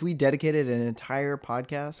we dedicated an entire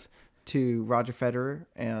podcast to Roger Federer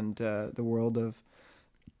and the world of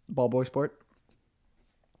ball boy sport,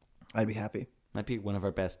 I'd be happy. Might be one of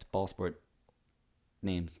our best ball sport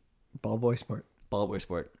names. Ball boy sport. Ball boy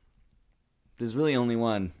sport. There's really only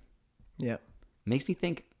one. Yeah. Makes me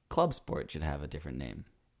think club sport should have a different name.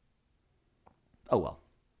 Oh, well.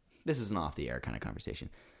 This is an off-the-air kind of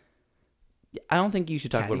conversation. I don't think you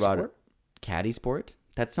should talk about Roger. Caddy sport?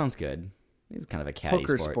 That sounds good. It's kind of a caddy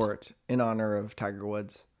hooker sport in honor of Tiger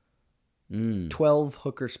Woods. 12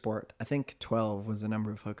 hooker sport. I think 12 was the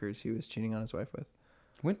number of hookers he was cheating on his wife with.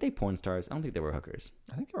 Weren't they porn stars? I don't think they were hookers.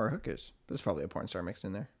 I think they were hookers. There's probably a porn star mixed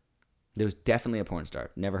in there. There was definitely a porn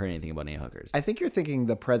star. Never heard anything about any hookers. I think you're thinking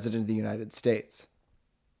the President of the United States.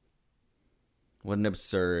 What an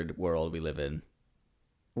absurd world we live in.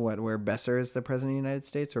 What, where Besser is the President of the United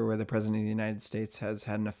States, or where the President of the United States has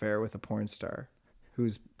had an affair with a porn star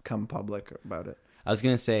who's come public about it? I was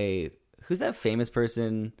going to say, who's that famous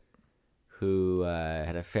person who had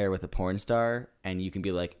an affair with a porn star? And you can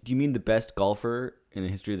be like, do you mean the best golfer in the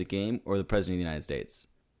history of the game or the President of the United States?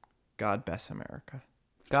 God bless America.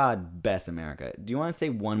 God bless America. Do you want to say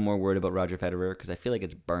one more word about Roger Federer? Because I feel like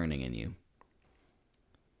it's burning in you.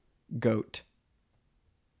 GOAT.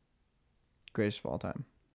 Greatest of all time.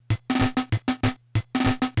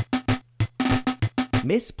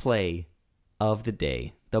 Misplay of the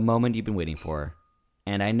day. The moment you've been waiting for.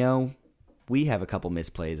 And I know we have a couple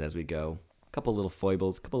misplays as we go. A couple little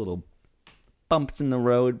foibles, a couple little bumps in the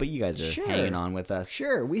road, but you guys are hanging on with us.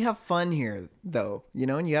 Sure, we have fun here, though. You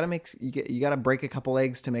know, and you gotta break a couple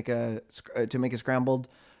eggs to make a scrambled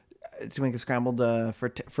frittata.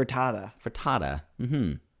 Frittata.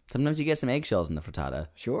 Mm-hmm. Sometimes you get some eggshells in the frittata.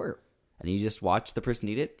 Sure. And you just watch the person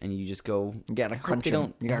eat it, and you just go. You gotta crunch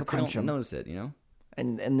them. You gotta crunch them. Notice it, you know.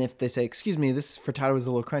 And if they say, "Excuse me, this frittata was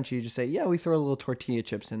a little crunchy," you just say, "Yeah, we throw a little tortilla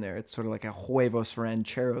chips in there. It's sort of like a huevos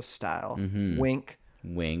rancheros style." Mm-hmm. Wink.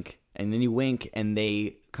 Wink. And then you wink, and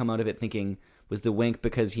they come out of it thinking, was the wink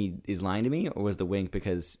because he is lying to me, or was the wink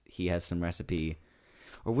because he has some recipe,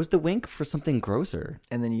 or was the wink for something grosser?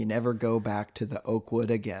 And then you never go back to the Oakwood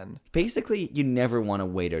again. Basically, you never want a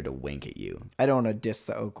waiter to wink at you. I don't want to diss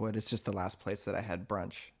the Oakwood. It's just the last place that I had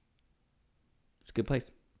brunch. It's a good place.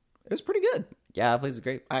 It was pretty good. Yeah, that place is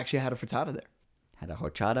great. I actually had a frittata there. Had a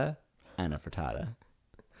horchata and a frittata.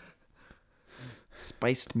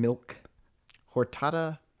 Spiced milk.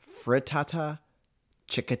 Horchata, frittata,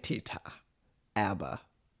 chiquitita. ABBA.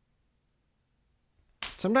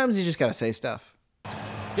 Sometimes you just gotta say stuff.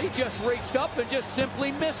 He just reached up and just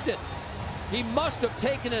simply missed it. He must have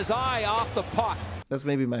taken his eye off the puck. That's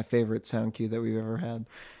maybe my favorite sound cue that we've ever had.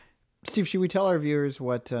 Steve, should we tell our viewers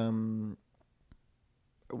what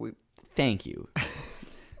Thank you.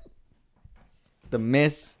 The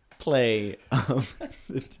misplay of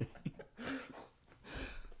the day.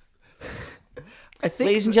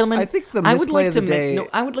 Ladies and gentlemen, I think the misplay of the day.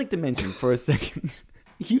 I would like to mention for a second.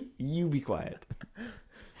 You be quiet.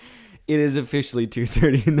 It is officially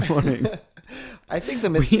 2:30 in the morning. I think the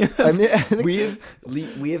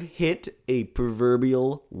we have hit a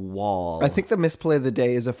proverbial wall. I think the misplay of the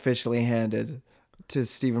day is officially handed to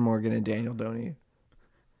Stephen Morgan and Daniel Doney.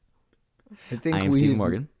 I am Stephen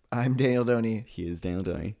Morgan. I'm Daniel Doney. He is Daniel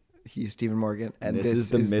Doney. He's Stephen Morgan. And this is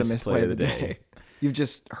the misplay of the day. You've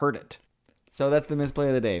just heard it. So that's the misplay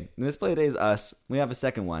of the day. The misplay of the day is us. We have a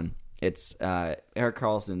second one. It's Erik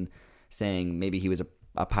Karlsson saying maybe he was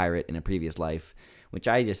a pirate in a previous life, which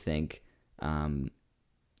I just think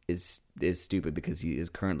is stupid because he is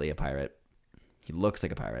currently a pirate. He looks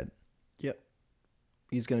like a pirate. Yep.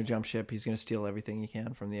 He's going to jump ship. He's going to steal everything he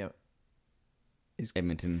can from the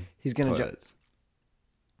Edmonton. He's going to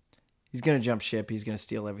He's going to jump ship. He's going to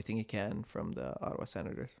steal everything he can from the Ottawa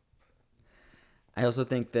Senators. I also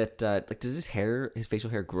think that does his facial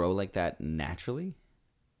hair grow like that naturally?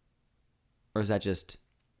 Or is that just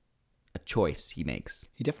a choice he makes?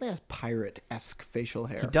 He definitely has pirate-esque facial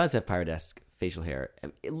hair. He does have pirate-esque facial hair.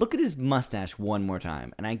 Look at his mustache one more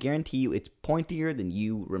time, and I guarantee you it's pointier than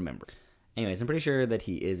you remember. Anyways, I'm pretty sure that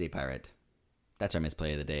he is a pirate. That's our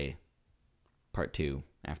misplay of the day. Part 2,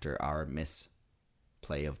 after our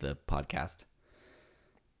misplay of the podcast.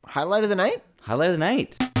 Highlight of the night? Highlight of the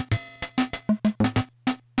night.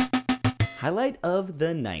 Highlight of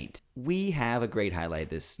the night. We have a great highlight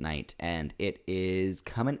this night, and it is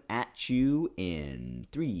coming at you in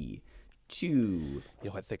 3, 2.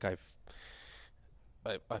 I think I've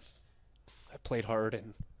played hard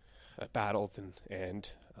and I've battled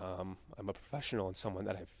and I'm a professional and someone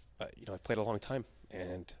that I've played a long time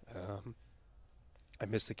and I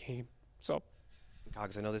miss the game. So,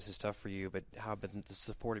 Cogs, I know this is tough for you, but how have been the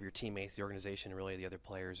support of your teammates, the organization, and really the other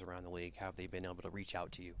players around the league? How have they been able to reach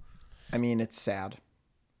out to you? I mean, it's sad.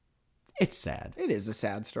 It's sad. It is a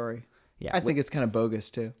sad story. Yeah, I think it's kind of bogus,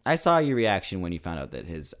 too. I saw your reaction when you found out that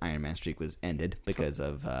his Ironman streak was ended because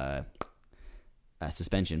of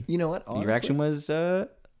suspension. You know what? Honestly, your reaction was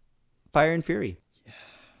fire and fury. Yeah.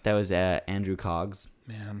 That was Andrew Cogs.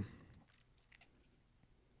 Man.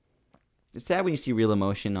 It's sad when you see real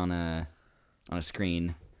emotion on a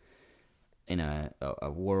screen in a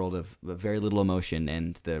world of very little emotion,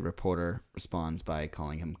 and the reporter responds by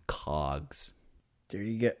calling him Cogs. There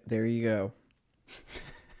you go.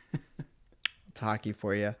 It's hockey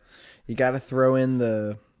for you. You got to throw in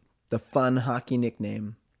the fun hockey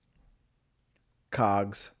nickname,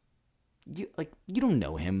 Cogs. You don't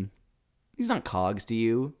know him. He's not Cogs to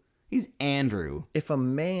you. He's Andrew. If a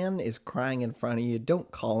man is crying in front of you, don't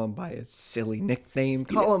call him by his silly nickname.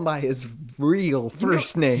 Call him by his real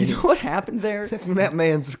first name. You know what happened there? That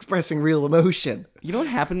man's expressing real emotion. You know what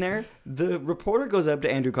happened there? The reporter goes up to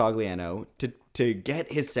Andrew Cogliano to get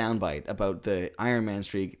his soundbite about the Ironman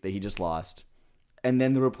streak that he just lost. And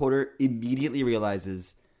then the reporter immediately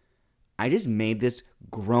realizes, I just made this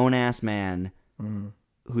grown-ass man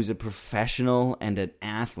who's a professional and an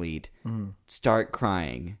athlete start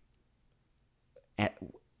crying.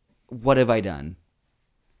 What have I done?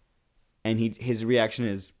 And his reaction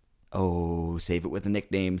is, oh, save it with a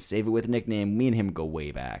nickname. Save it with a nickname. Me and him go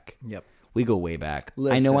way back. Yep. We go way back.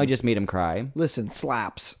 Listen, I know I just made him cry. Listen,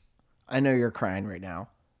 Slaps. I know you're crying right now.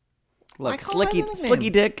 Look,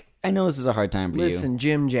 Slicky Dick, I know this is a hard time for you. Listen,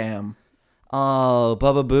 Jim Jam. Oh,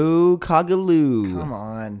 Bubba Boo, Cogaloo. Come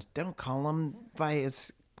on. Don't call him by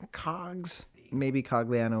his Cogs. Maybe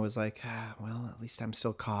Cogliano was like, well, at least I'm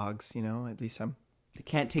still Cogs, At least I'm... You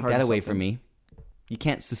can't take that away from me. You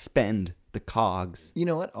can't suspend the Cogs. You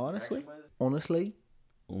know what? Honestly,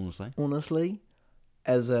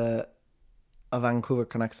 as a Vancouver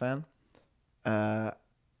Canucks fan,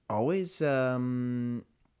 always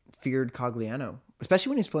feared Cogliano, especially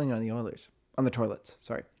when he's playing on the Oilers, on the Toilets.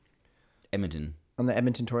 Sorry, Edmonton. On the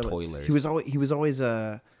Edmonton Toilets. Toilers. He was always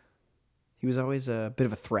a bit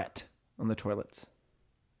of a threat on the Toilets.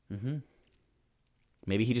 Mm-hmm.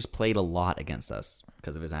 Maybe he just played a lot against us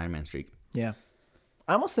because of his Ironman streak. Yeah.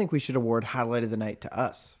 I almost think we should award Highlight of the Night to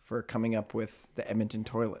us for coming up with the Edmonton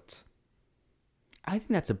Toilets. I think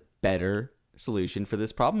that's a better solution for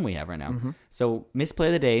this problem we have right now. Mm-hmm. So, misplay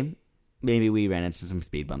of the day. Maybe we ran into some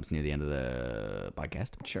speed bumps near the end of the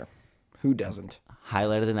podcast. Sure. Who doesn't?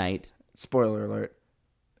 Highlight of the night. Spoiler alert.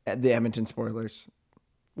 The Edmonton spoilers.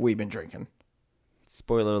 We've been drinking.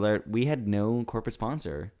 Spoiler alert. We had no corporate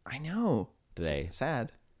sponsor. I know. Today.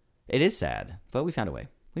 Sad. It is sad, but we found a way.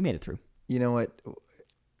 we made it through. You know what?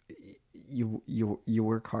 You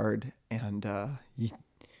work hard, and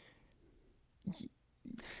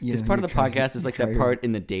This part of the podcast is like that part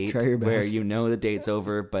in the date where you know the date's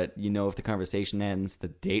over, but you know if the conversation ends, the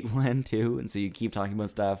date will end too. And so you keep talking about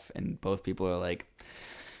stuff, and both people are like,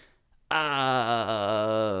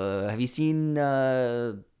 have you seen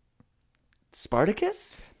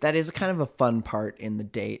Spartacus? That is kind of a fun part in the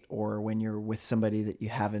date, or when you're with somebody that you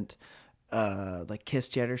haven't like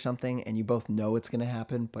kissed yet or something, and you both know it's going to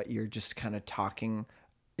happen, but you're just kind of talking.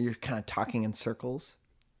 You're kind of talking in circles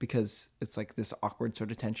because it's like this awkward sort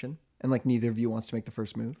of tension, and like neither of you wants to make the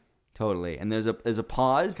first move. Totally. And there's a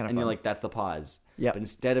pause, Kind of and you're fun. like, that's the pause. Yep. But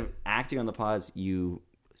instead of acting on the pause, you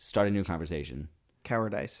start a new conversation.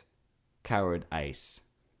 Coward ice. Coward ice.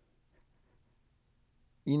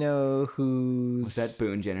 You know who's... Was that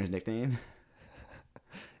Boone Jenner's nickname?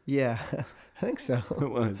 Yeah, I think so. It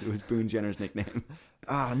was Boone Jenner's nickname.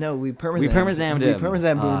 Oh, no, we Perma-Zammed. We Perma-Zammed him. We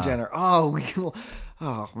Perma-Zammed Boone Jenner.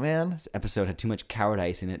 Oh, man. This episode had too much coward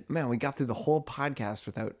ice in it. Man, we got through the whole podcast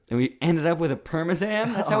without... And we ended up with a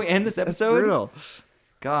Perma-Zam? That's how we end this episode? That's brutal.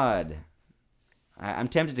 God. I'm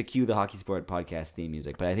tempted to cue the HockeySport Podcast theme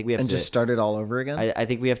music, but I think we have to... just start it all over again? I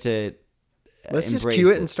think we have to Let's just embrace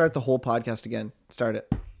cue it and start the whole podcast again. Start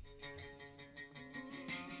it.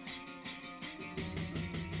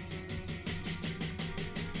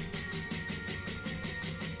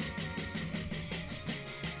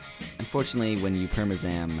 Unfortunately, when you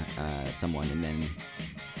Perma-Zam someone and then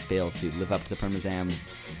fail to live up to the Perma-Zam,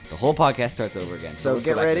 the whole podcast starts over again. So let's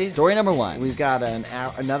get go back to ready. Story number 1. We've got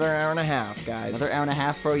another hour and a half, guys. Another hour and a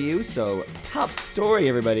half for you. So top story,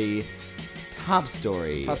 everybody. Top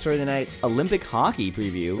story. Top story of the night. Olympic hockey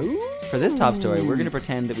preview. Ooh. For this top story, we're going to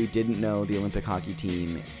pretend that we didn't know the Olympic hockey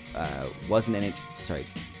team wasn't in it. Sorry,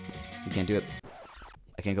 we can't do it.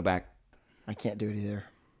 I can't go back. I can't do it either.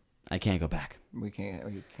 I can't go back. We can't.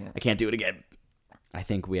 I can't do it again. I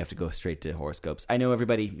think we have to go straight to horoscopes. I know,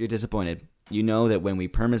 everybody, you're disappointed. You know that when we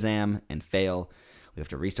Perma-Zam and fail, we have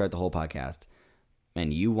to restart the whole podcast.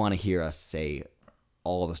 And you want to hear us say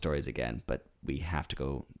all the stories again, but we have to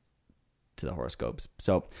go to the horoscopes.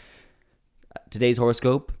 So today's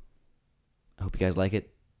horoscope, I hope you guys like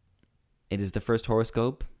it. It is the first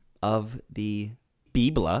horoscope of the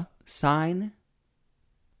Bibla sign.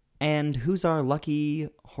 And who's our lucky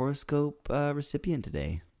horoscope recipient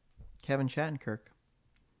today? Kevin Shattenkirk.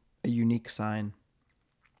 A unique sign.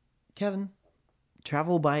 Kevin,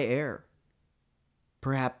 travel by air.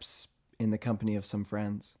 Perhaps in the company of some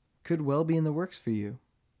friends. Could well be in the works for you.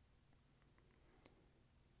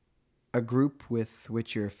 A group with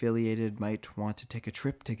which you're affiliated might want to take a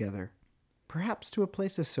trip together. Perhaps to a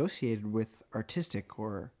place associated with artistic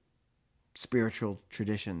or spiritual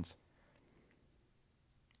traditions.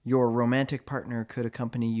 Your romantic partner could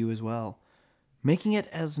accompany you as well, making it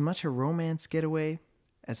as much a romance getaway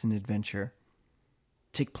as an adventure.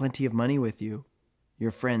 Take plenty of money with you.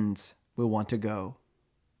 Your friends will want to go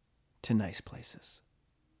to nice places.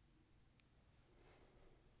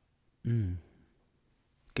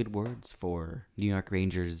 Good words for New York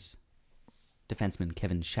Rangers defenseman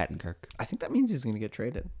Kevin Shattenkirk. I think that means he's going to get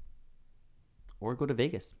traded. Or go to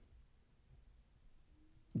Vegas.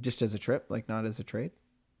 Just as a trip, like not as a trade?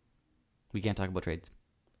 We can't talk about trades.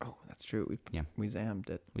 Oh, that's true. We zammed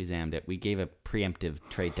it. We zammed it. We gave a preemptive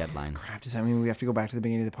trade deadline. Crap, does that mean we have to go back to the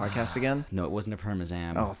beginning of the podcast again? No, it wasn't a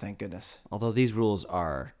Perma-Zam. Oh, thank goodness. Although these rules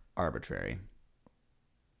are arbitrary.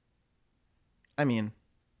 I mean,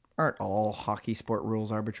 aren't all hockey sport rules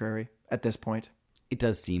arbitrary at this point? It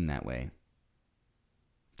does seem that way.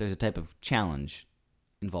 There's a type of challenge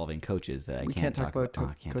involving coaches that We can't talk about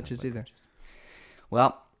coaches either.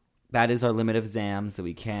 Well, that is our limit of Zams that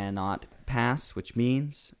we cannot pass, which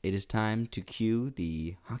means it is time to cue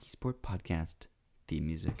the HockeySport Podcast theme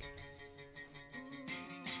music.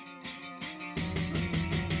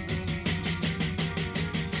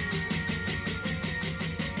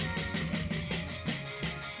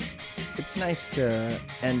 It's nice to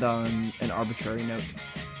end on an arbitrary note.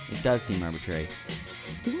 It does seem arbitrary.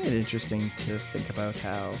 Isn't it interesting to think about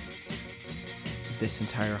how this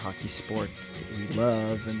entire hockey sport that we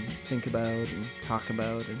love and think about and talk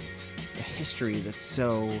about, and a history that's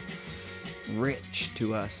so rich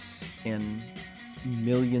to us in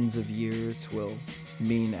millions of years will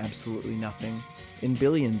mean absolutely nothing, in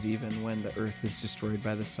billions even, when the earth is destroyed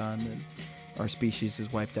by the sun and our species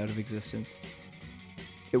is wiped out of existence.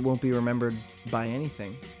 It won't be remembered by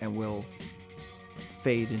anything and will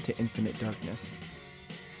fade into infinite darkness.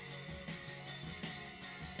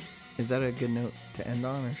 Is that a good note to end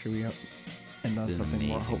on, or should we end on It's an something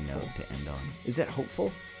more amazing hopeful? note to end on. Is that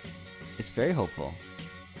hopeful? It's very hopeful.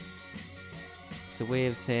 It's a way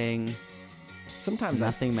of saying Sometimes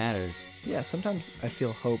nothing matters. sometimes I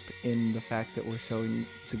feel hope in the fact that we're so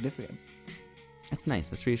insignificant. That's nice.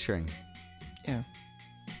 That's reassuring. Yeah.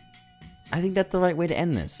 I think that's the right way to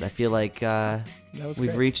end this. I feel like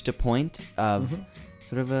we've reached a point of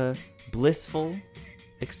sort of a blissful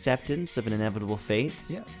acceptance of an inevitable fate,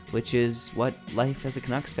 which is what life as a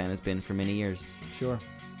Canucks fan has been for many years. Sure.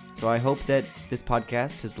 So I hope that this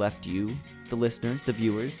podcast has left you, the listeners, the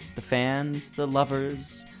viewers, the fans, the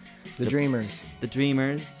lovers, the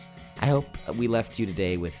dreamers. I hope we left you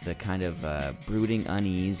today with the kind of brooding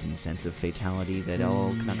unease and sense of fatality that all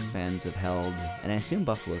Canucks fans have held, and I assume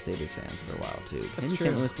Buffalo Sabres fans for a while too. That's Maybe true.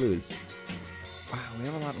 St. Louis Blues. Wow, we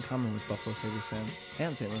have a lot in common with Buffalo Sabres fans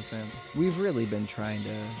and St. Louis fans. We've really been trying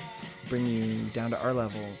to bring you down to our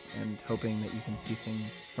level and hoping that you can see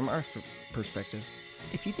things from our perspective.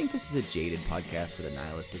 If you think this is a jaded podcast with a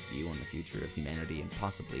nihilistic view on the future of humanity and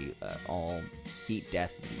possibly all heat,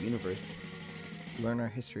 death of the universe, learn our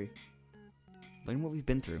history. Learn what we've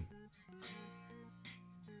been through.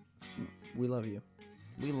 We love you.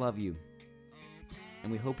 We love you.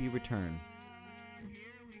 And we hope you return.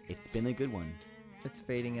 It's been a good one. It's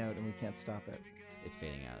fading out and we can't stop it. It's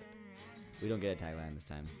fading out. We don't get a tagline this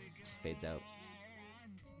time. It just fades out.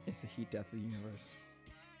 It's the heat death of the universe.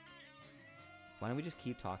 Why don't we just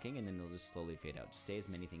keep talking and then they'll just slowly fade out? Just say as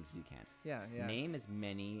many things as you can. Yeah. Name as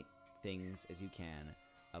many things as you can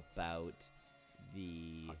about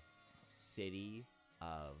the city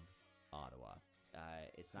of Ottawa.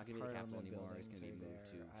 It's not going to be the capital anymore. It's going to be moved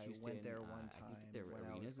to Houston. I went there one time. I think their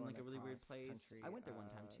arena's in like a really weird place. Country. I went there one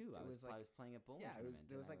time too. I was playing at bowling tournament.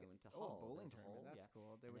 There was like I went to a Hull. bowling There was a tournament. Hull, That's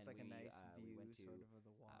cool. There was like a nice view we went to, sort of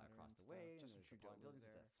the water across the and way. stuff. And there's a buildings.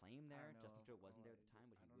 There's a flame there. Justin Trudeau wasn't there at the time,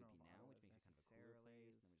 but he would be now, which makes it kind of a cooler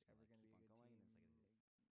place.